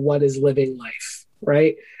about, well, what is living life,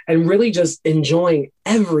 right? And really just enjoying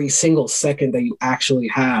every single second that you actually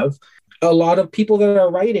have. A lot of people that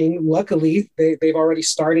are writing, luckily, they've already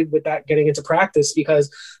started with that, getting into practice,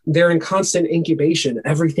 because they're in constant incubation.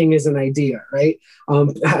 Everything is an idea, right?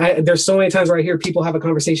 There's so many times where I hear people have a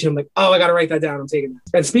conversation. I'm like, oh, I got to write that down. I'm taking that.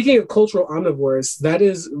 And speaking of cultural omnivores, that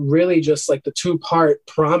is really just like the 2-part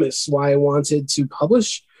promise why I wanted to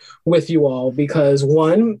publish with you all, because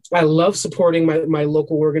one, I love supporting my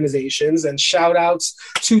local organizations, and shout outs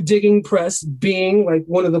to Digging Press being like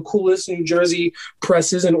one of the coolest New Jersey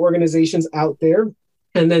presses and organizations out there.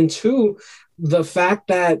 And then two, the fact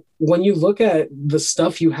that when you look at the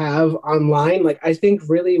stuff you have online, like I think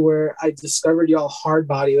really where I discovered y'all hard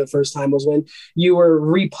body the first time was when you were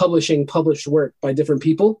republishing published work by different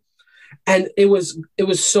people. And it was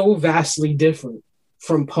so vastly different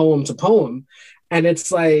from poem to poem. And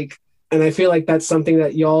it's like, and I feel like that's something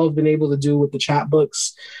that y'all have been able to do with the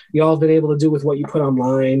chapbooks. Y'all have been able to do with what you put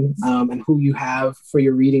online, and who you have for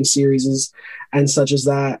your reading series and such as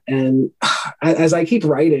that. And as I keep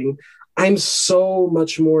writing, I'm so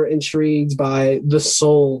much more intrigued by the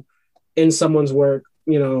soul in someone's work,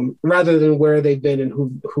 rather than where they've been and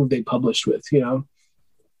who they published with, Yeah.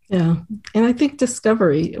 And I think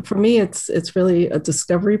discovery, for me, it's really a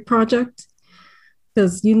discovery project.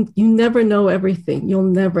 Because you never know everything. You'll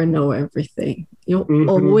never know everything. You'll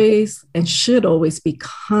always and should always be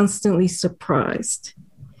constantly surprised.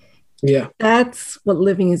 Yeah. That's what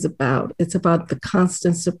living is about. It's about the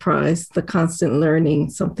constant surprise, the constant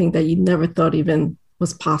learning, something that you never thought even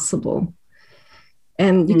was possible.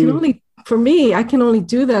 And you can only, for me, I can only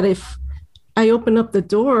do that if I open up the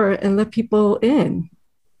door and let people in.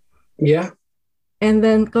 Yeah. And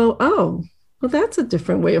then go, oh, well, that's a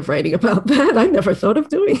different way of writing about that. I never thought of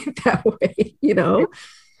doing it that way,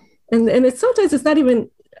 And it's sometimes it's not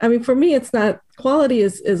even, I mean, for me, it's not, quality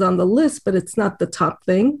is on the list, but it's not the top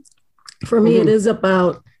thing. For me, it is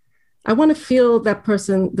about, I want to feel that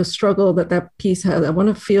person, the struggle that piece has. I want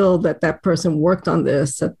to feel that person worked on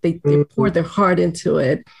this, that they poured their heart into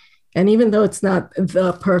it. And even though it's not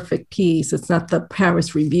the perfect piece, it's not the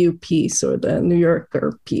Paris Review piece or the New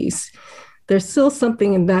Yorker piece, there's still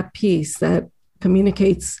something in that piece that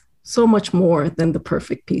communicates so much more than the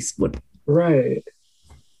perfect piece would. Right.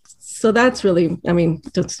 So that's really, I mean,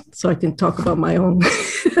 just so I can talk about my own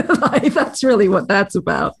life, that's really what that's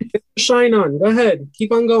about. Shine on. Go ahead.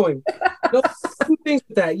 Keep on going. No, two things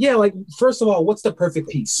with that. Yeah, like, first of all, what's the perfect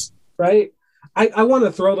piece, right? I want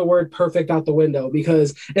to throw the word perfect out the window,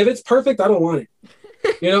 because if it's perfect, I don't want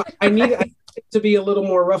it. I need it to be a little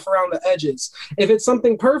more rough around the edges. If it's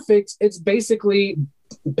something perfect, it's basically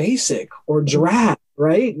basic or drab,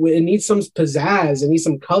 right? It needs some pizzazz, it needs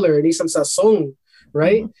some color, it needs some sazon,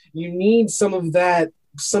 right? You need some of that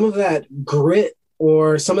grit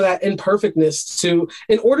or some of that imperfectness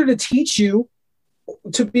in order to teach you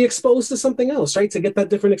to be exposed to something else, right? To get that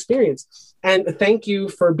different experience. And thank you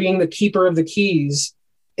for being the keeper of the keys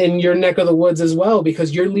in your neck of the woods as well,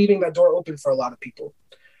 because you're leaving that door open for a lot of people.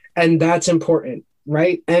 And that's important,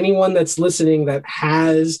 right? Anyone that's listening that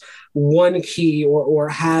has one key or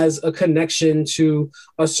has a connection to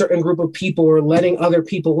a certain group of people or letting other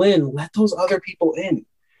people in, let those other people in,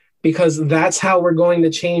 because that's how we're going to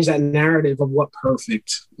change that narrative of what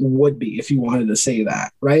perfect would be, if you wanted to say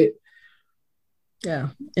that, right? Yeah.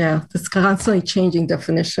 It's constantly changing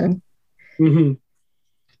definition. Mm-hmm.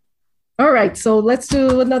 All right, so let's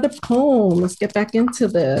do another poem. Let's get back into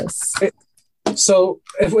this. So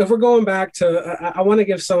if we're going back to, I want to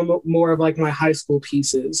give some more of like my high school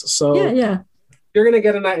pieces. So yeah, you're going to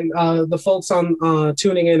get the folks on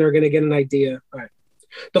tuning in are going to get an idea. All right.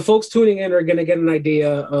 The folks tuning in are going to get an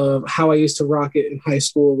idea of how I used to rock it in high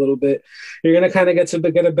school a little bit. You're going to kind of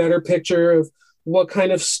get a better picture of what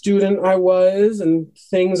kind of student I was and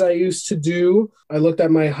things I used to do. I looked at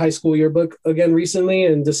my high school yearbook again recently,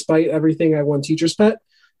 and despite everything, I won teacher's pet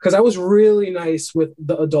because I was really nice with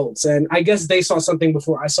the adults. And I guess they saw something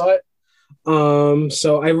before I saw it.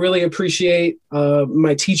 So I really appreciate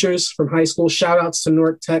my teachers from high school. Shout outs to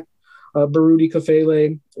Newark Tech, Baruti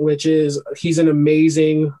Kafele, he's an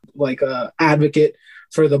amazing advocate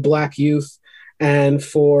for the Black youth and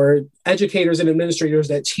for educators and administrators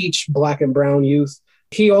that teach Black and brown youth.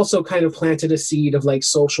 He also kind of planted a seed of like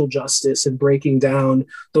social justice and breaking down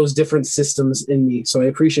those different systems in me. So I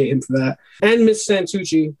appreciate him for that. And Miss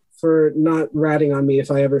Santucci for not ratting on me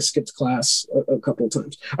if I ever skipped class a couple of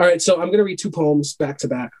times. All right, so I'm going to read 2 poems back to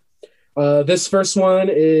back. This first one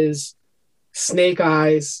is Snake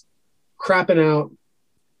Eyes, Crapping Out,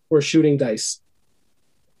 We're Shooting Dice.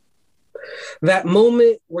 That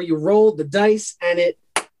moment where you rolled the dice and it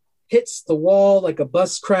hits the wall like a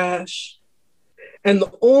bus crash, and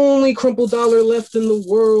the only crumpled dollar left in the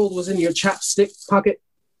world was in your chapstick pocket,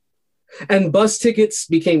 and bus tickets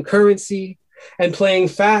became currency, and playing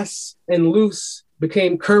fast and loose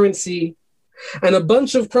became currency, and a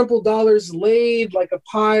bunch of crumpled dollars laid like a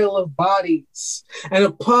pile of bodies, and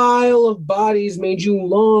a pile of bodies made you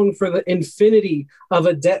long for the infinity of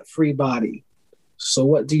a debt-free body. So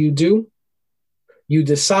what do? You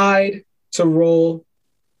decide to roll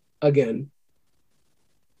again.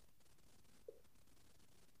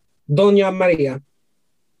 Doña Maria.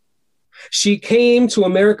 She came to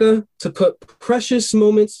America to put precious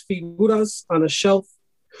moments figuras on a shelf,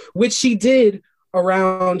 which she did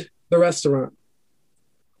around the restaurant.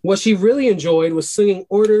 What she really enjoyed was singing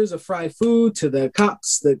orders of fried food to the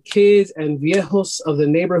cops, the kids, and viejos of the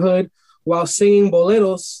neighborhood while singing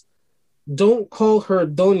boleros. Don't call her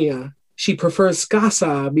Doña. She prefers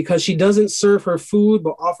casa because she doesn't serve her food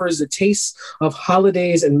but offers the taste of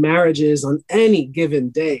holidays and marriages on any given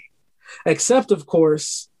day. Except, of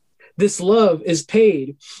course, this love is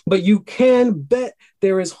paid, but you can bet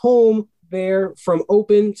there is home there from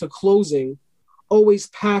open to closing. Always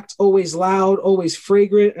packed, always loud, always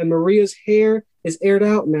fragrant, and Maria's hair is aired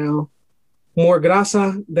out now. More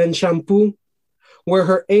grasa than shampoo, where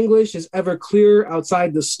her English is ever clearer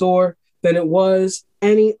outside the store than it was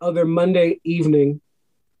any other Monday evening.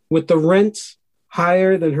 With the rent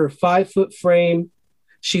higher than her 5-foot frame,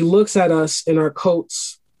 she looks at us in our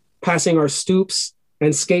coats, passing our stoops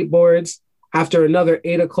and skateboards after another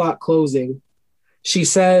 8 o'clock closing. She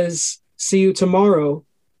says, "See you tomorrow,"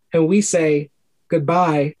 and we say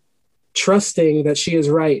goodbye, trusting that she is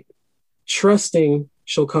right, trusting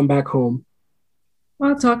she'll come back home. I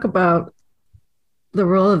want to talk about the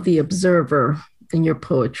role of the observer in your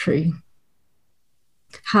poetry.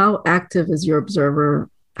 How active is your observer?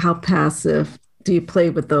 How passive? Do you play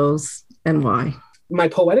with those, and why? My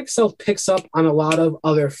poetic self picks up on a lot of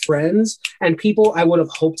other friends and people I would have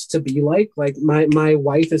hoped to be like. Like my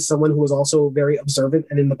wife is someone who is also very observant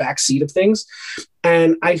and in the back seat of things.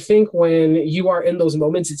 And I think when you are in those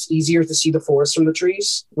moments, it's easier to see the forest from the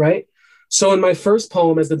trees, right? So in my first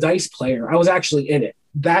poem as the dice player, I was actually in it.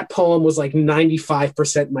 That poem was like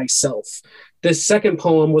 95% myself. This second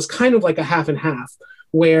poem was kind of like a half and half,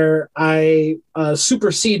 where I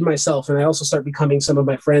supersede myself and I also start becoming some of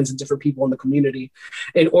my friends and different people in the community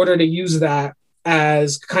in order to use that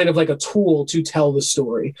as kind of like a tool to tell the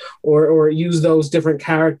story, or use those different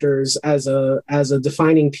characters as a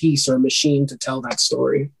defining piece or a machine to tell that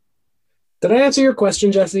story. Did I answer your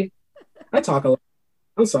question, Jesse? I talk a lot.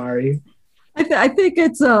 I'm sorry. I think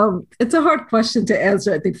it's a hard question to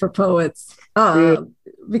answer, I think, for poets.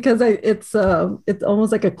 Because it's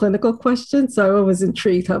almost like a clinical question. So I was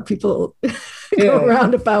intrigued how people go a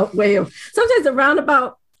roundabout way of, sometimes a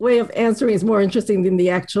roundabout way of answering is more interesting than the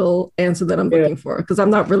actual answer that I'm looking for, because I'm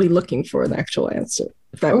not really looking for an actual answer,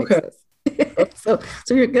 if that makes sense.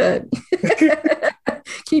 So you're good.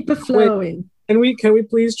 Keep it flowing. Wait, can we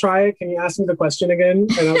please try it? Can you ask me the question again?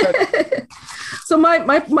 And I'll try So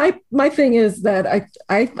my thing is that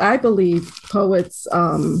I believe poets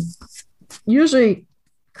usually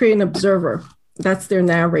create an observer. That's their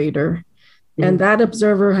narrator. Mm-hmm. And that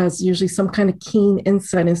observer has usually some kind of keen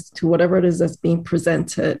insight into whatever it is that's being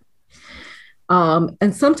presented.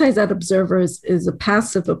 And sometimes that observer is a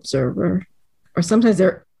passive observer, or sometimes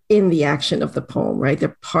they're in the action of the poem, right?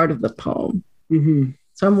 They're part of the poem. Mm-hmm.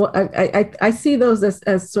 So I see those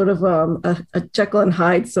as sort of a Jekyll and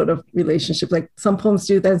Hyde sort of relationship. Like some poems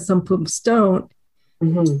do that, and some poems don't.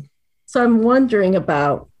 Mm-hmm. So I'm wondering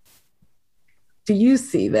about do you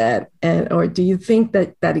see that, and or do you think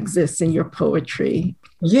that that exists in your poetry?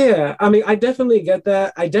 Yeah, I mean, I definitely get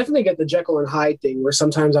that. I definitely get the Jekyll and Hyde thing, where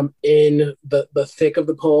sometimes I'm in the thick of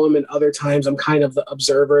the poem, and other times I'm kind of the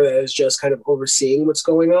observer that is just kind of overseeing what's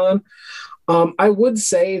going on. I would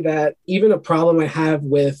say that even a problem I have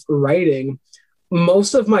with writing,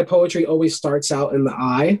 most of my poetry always starts out in the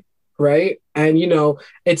I, right? And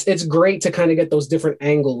it's great to kind of get those different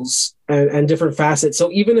angles and different facets.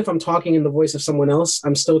 So even if I'm talking in the voice of someone else,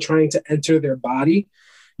 I'm still trying to enter their body,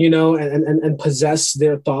 and possess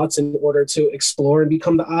their thoughts in order to explore and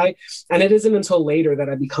become the I. And it isn't until later that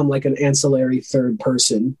I become like an ancillary third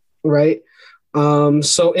person, right?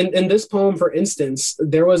 So in this poem, for instance,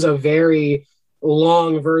 there was a very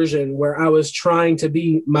long version where I was trying to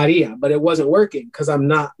be Maria, but it wasn't working because I'm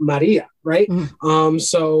not Maria, right?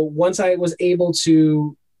 So once I was able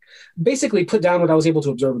to basically put down what I was able to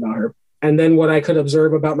observe about her, and then what I could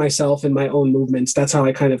observe about myself and my own movements, that's how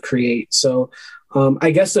I kind of create. So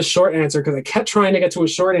I guess the short answer, because I kept trying to get to a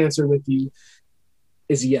short answer with you,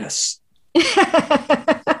 is yes.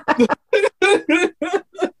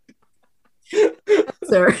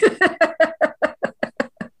 Sorry.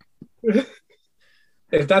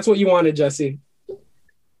 If that's what you wanted, Jesse.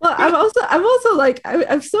 Well, I'm also like,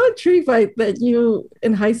 I'm so intrigued by that you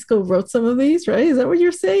in high school wrote some of these, right? Is that what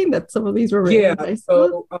you're saying? That some of these were written in high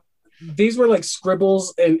school? So these were like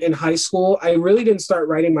scribbles in high school. I really didn't start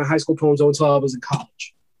writing my high school poems until I was in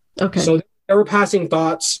college. Okay. So they were passing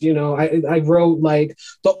thoughts. I wrote like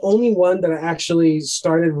the only one that I actually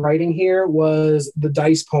started writing here was the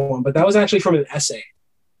Dice poem, but that was actually from an essay.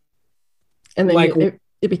 And then like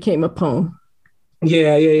it became a poem.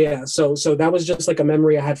 Yeah. So that was just like a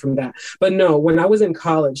memory I had from that. But no, when I was in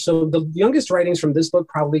college, so the youngest writings from this book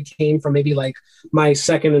probably came from maybe like my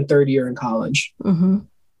second and third year in college. Mm-hmm.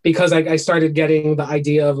 Because I started getting the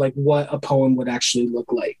idea of like what a poem would actually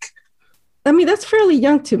look like. I mean, that's fairly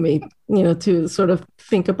young to me, to sort of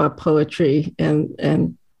think about poetry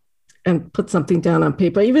and put something down on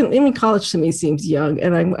paper. Even college to me seems young.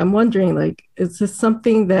 And I'm wondering, like, is this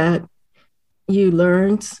something that you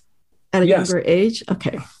learned at a younger age?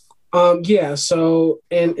 Okay. Yeah. So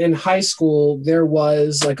in high school, there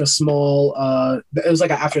was like a small, it was like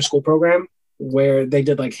an after school program where they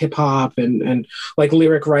did like hip hop and like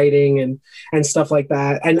lyric writing and stuff like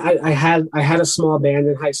that. And I had a small band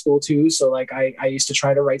in high school too. So like I used to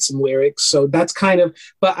try to write some lyrics. So that's kind of,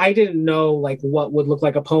 but I didn't know like what would look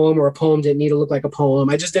like a poem, or a poem didn't need to look like a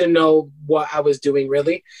poem. I just didn't know what I was doing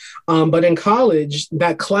really. But in college,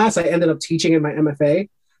 that class I ended up teaching in my MFA,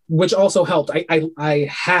 which also helped. I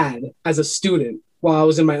had as a student while I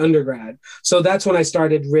was in my undergrad. So that's when I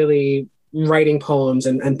started really writing poems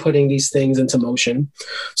and putting these things into motion.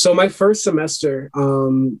 So my first semester,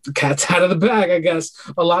 cat's out of the bag, I guess.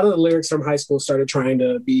 A lot of the lyrics from high school started trying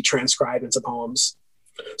to be transcribed into poems.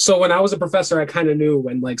 So when I was a professor, I kind of knew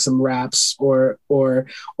when like some raps or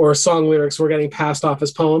song lyrics were getting passed off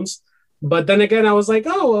as poems. But then again, I was like,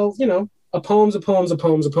 oh, well, a poem's a poem's a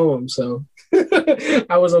poem's a poem. So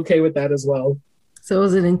I was okay with that as well. So it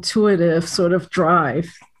was an intuitive sort of drive.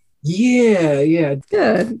 Yeah.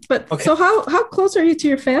 Good. But okay. So how close are you to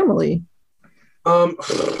your family?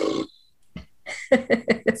 Is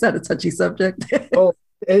that a touchy subject?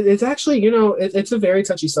 It's actually, it's a very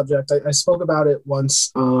touchy subject. I spoke about it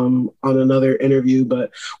once on another interview,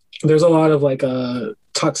 but there's a lot of like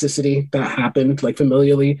toxicity that happened like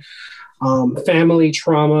familially. Family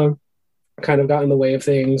trauma kind of got in the way of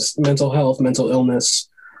things, mental health, mental illness.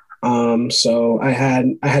 So I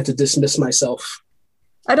had to dismiss myself.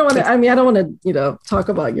 I don't want to, talk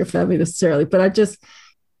about your family necessarily, but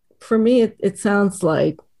for me, it sounds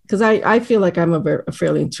like, because I feel like I'm a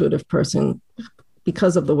fairly intuitive person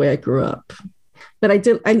because of the way I grew up. But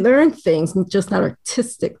I learned things, just not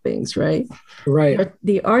artistic things, right? Right.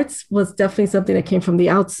 The arts was definitely something that came from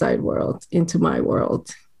the outside world into my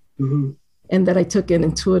world. Mm-hmm. And that I took in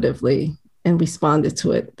intuitively and responded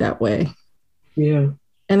to it that way. Yeah.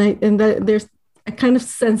 I kind of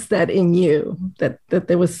sensed that in you, that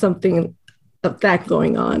there was something of that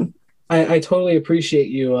going on. I totally appreciate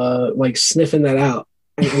you like sniffing that out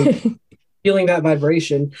and feeling that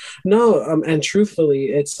vibration. No, and truthfully,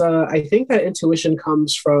 it's I think that intuition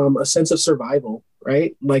comes from a sense of survival,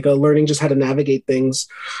 right? Like learning just how to navigate things,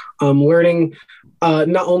 learning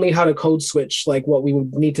not only how to code switch, like what we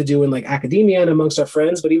would need to do in like academia and amongst our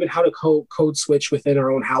friends, but even how to code switch within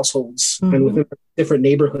our own households mm-hmm. and within different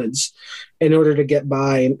neighborhoods in order to get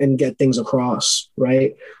by and get things across,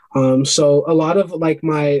 right? So a lot of like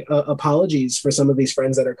my apologies for some of these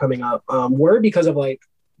friends that are coming up were because of like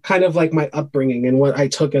kind of like my upbringing and what I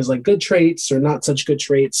took as like good traits or not such good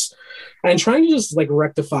traits, and trying to just like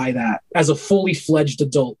rectify that as a fully fledged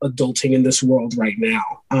adulting in this world right now,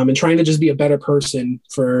 and trying to just be a better person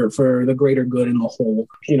for the greater good in the whole.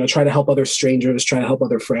 Try to help other strangers, try to help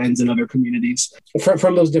other friends and other communities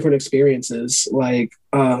from those different experiences. Like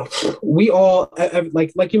we all,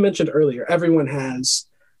 like you mentioned earlier, everyone has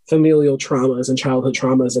familial traumas and childhood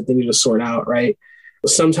traumas that they need to sort out, right?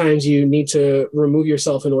 Sometimes you need to remove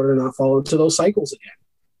yourself in order to not fall into those cycles again.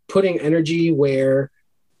 Putting energy where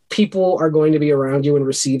people are going to be around you and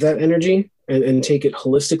receive that energy, and take it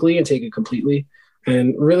holistically and take it completely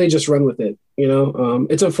and really just run with it.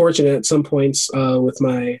 It's unfortunate at some points with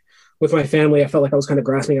my family, I felt like I was kind of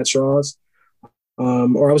grasping at straws,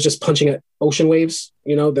 or I was just punching at ocean waves,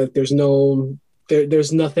 that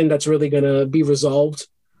there's nothing that's really going to be resolved.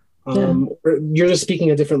 Or you're just speaking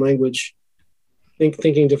a different language,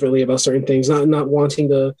 thinking differently about certain things, not wanting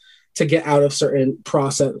to get out of certain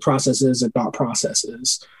processes and thought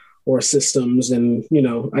processes or systems. And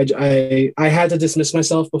I had to dismiss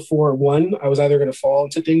myself before. One, I was either going to fall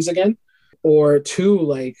into things again, or two,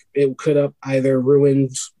 like it could have either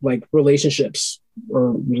ruined like relationships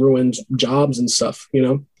or ruined jobs and stuff.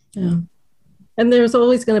 Yeah. And there's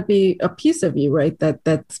always going to be a piece of you, right?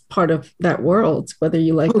 That's part of that world, whether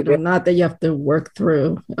you like it or not, that you have to work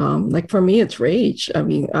through. Like for me, it's rage. I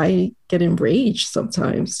mean, I get enraged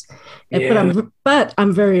sometimes, but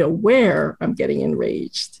I'm very aware I'm getting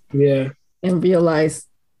enraged. Yeah. And realize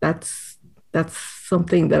that's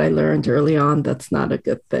something that I learned early on. That's not a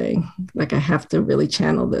good thing. Like I have to really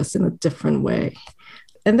channel this in a different way.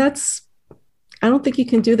 And I don't think you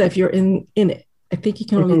can do that if you're in it. I think you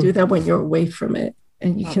can only do that when you're away from it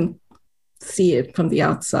and you can see it from the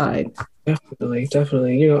outside. Definitely.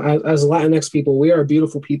 As Latinx people, we are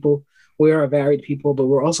beautiful people. We are a varied people, but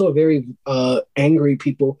we're also a very angry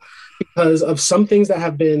people because of some things that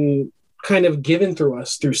have been kind of given through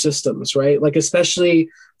us through systems, right? Like especially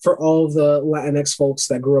for all the Latinx folks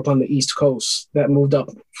that grew up on the East Coast that moved up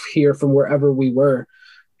here from wherever we were,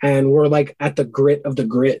 and we're like at the grit of the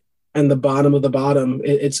grit and the bottom of the bottom.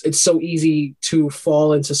 It's so easy to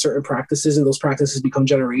fall into certain practices, and those practices become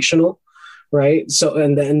generational, right? So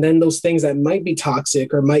and then those things that might be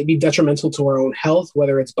toxic or might be detrimental to our own health,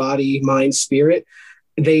 whether it's body, mind, spirit,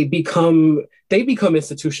 they become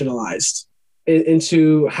institutionalized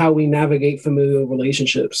into how we navigate familial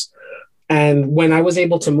relationships. And when I was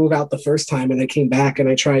able to move out the first time and I came back and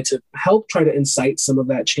I tried to incite some of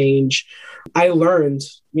that change, I learned,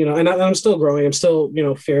 and I'm still growing. I'm still,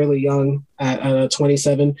 fairly young at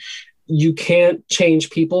 27. You can't change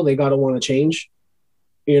people. They got to want to change.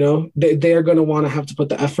 They're going to want to have to put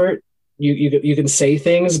the effort. You can say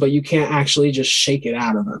things, but you can't actually just shake it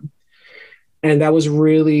out of them. And that was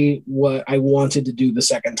really what I wanted to do the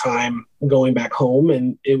second time going back home.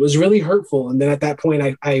 And it was really hurtful. And then at that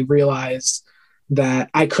point, I realized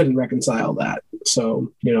that I couldn't reconcile that.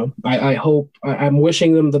 So, I hope I'm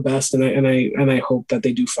wishing them the best. And I hope that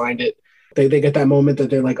they do find it. They get that moment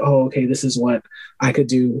that they're like, oh, okay, this is what I could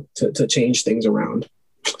do to change things around.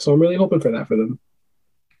 So I'm really hoping for that for them.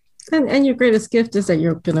 And your greatest gift is that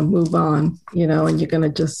you're going to move on, and you're going to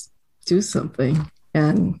just do something.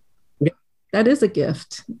 And that is a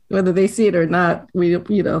gift, whether they see it or not.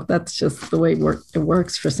 That's just the way it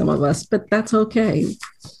works for some of us, but that's okay.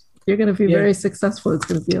 You're going to be very successful. It's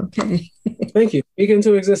going to be okay. Thank you. Speak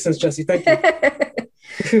into existence, Jesse. Thank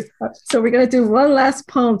you. So we're going to do one last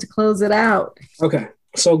poem to close it out. Okay.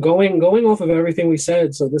 So going off of everything we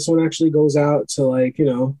said, so this one actually goes out to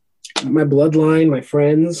my bloodline, my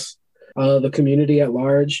friends, the community at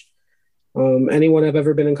large, anyone I've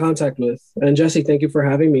ever been in contact with. And Jesse, thank you for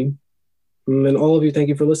having me. And all of you, thank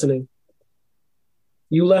you for listening.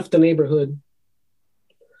 You left the neighborhood.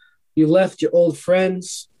 You left your old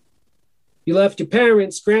friends. You left your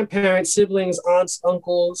parents, grandparents, siblings, aunts,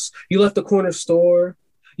 uncles. You left the corner store.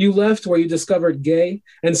 You left where you discovered gay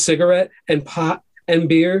and cigarette and pot and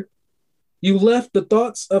beer. You left the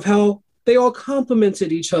thoughts of how they all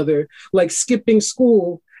complemented each other, like skipping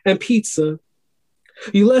school and pizza.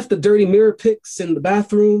 You left the dirty mirror pics in the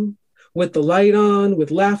bathroom with the light on, with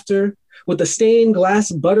laughter, with the stained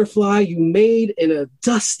glass butterfly you made in a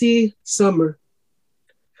dusty summer.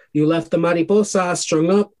 You left the mariposa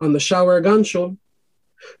strung up on the shower gancho.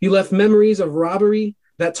 You left memories of robbery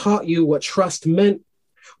that taught you what trust meant,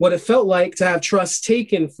 what it felt like to have trust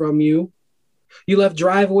taken from you. You left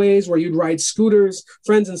driveways where you'd ride scooters,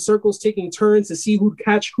 friends in circles taking turns to see who'd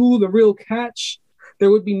catch who, the real catch.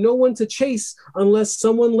 There would be no one to chase unless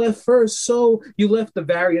someone left first, so you left the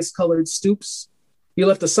various colored stoops. You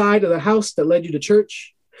left the side of the house that led you to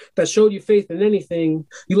church. that showed you faith in anything.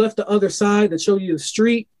 You left the other side that showed you the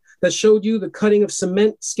street, that showed you the cutting of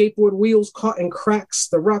cement, skateboard wheels caught in cracks,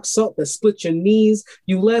 the rock salt that split your knees.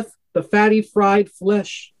 You left the fatty fried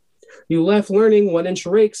flesh. You left learning 1-inch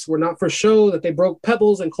rakes were not for show, that they broke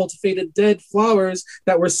pebbles and cultivated dead flowers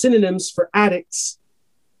that were synonyms for addicts.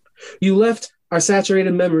 You left our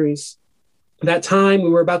saturated memories. That time we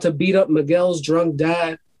were about to beat up Miguel's drunk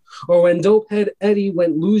dad, or when dopehead Eddie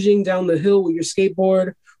went luging down the hill with your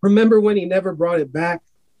skateboard. Remember when he never brought it back?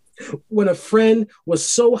 When a friend was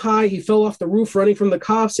so high he fell off the roof running from the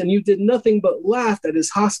cops and you did nothing but laughed at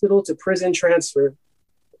his hospital to prison transfer.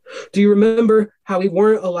 Do you remember how we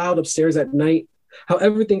weren't allowed upstairs at night? How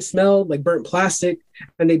everything smelled like burnt plastic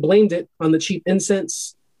and they blamed it on the cheap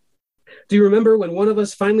incense? Do you remember when one of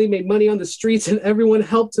us finally made money on the streets and everyone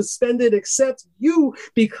helped to spend it except you,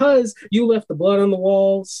 because you left the blood on the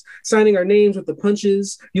walls, signing our names with the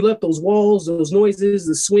punches? You left those walls, those noises,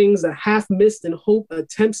 the swings, the half-missed and hope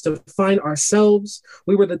attempts to find ourselves.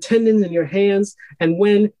 We were the tendons in your hands, and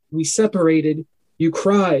when we separated, you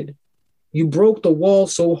cried. You broke the wall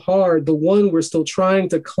so hard, the one we're still trying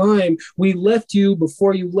to climb. We left you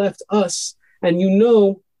before you left us, and you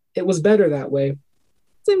know it was better that way.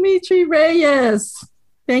 Dimitri Reyes,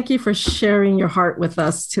 thank you for sharing your heart with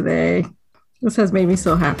us today. This has made me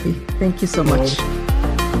so happy. Thank you so much.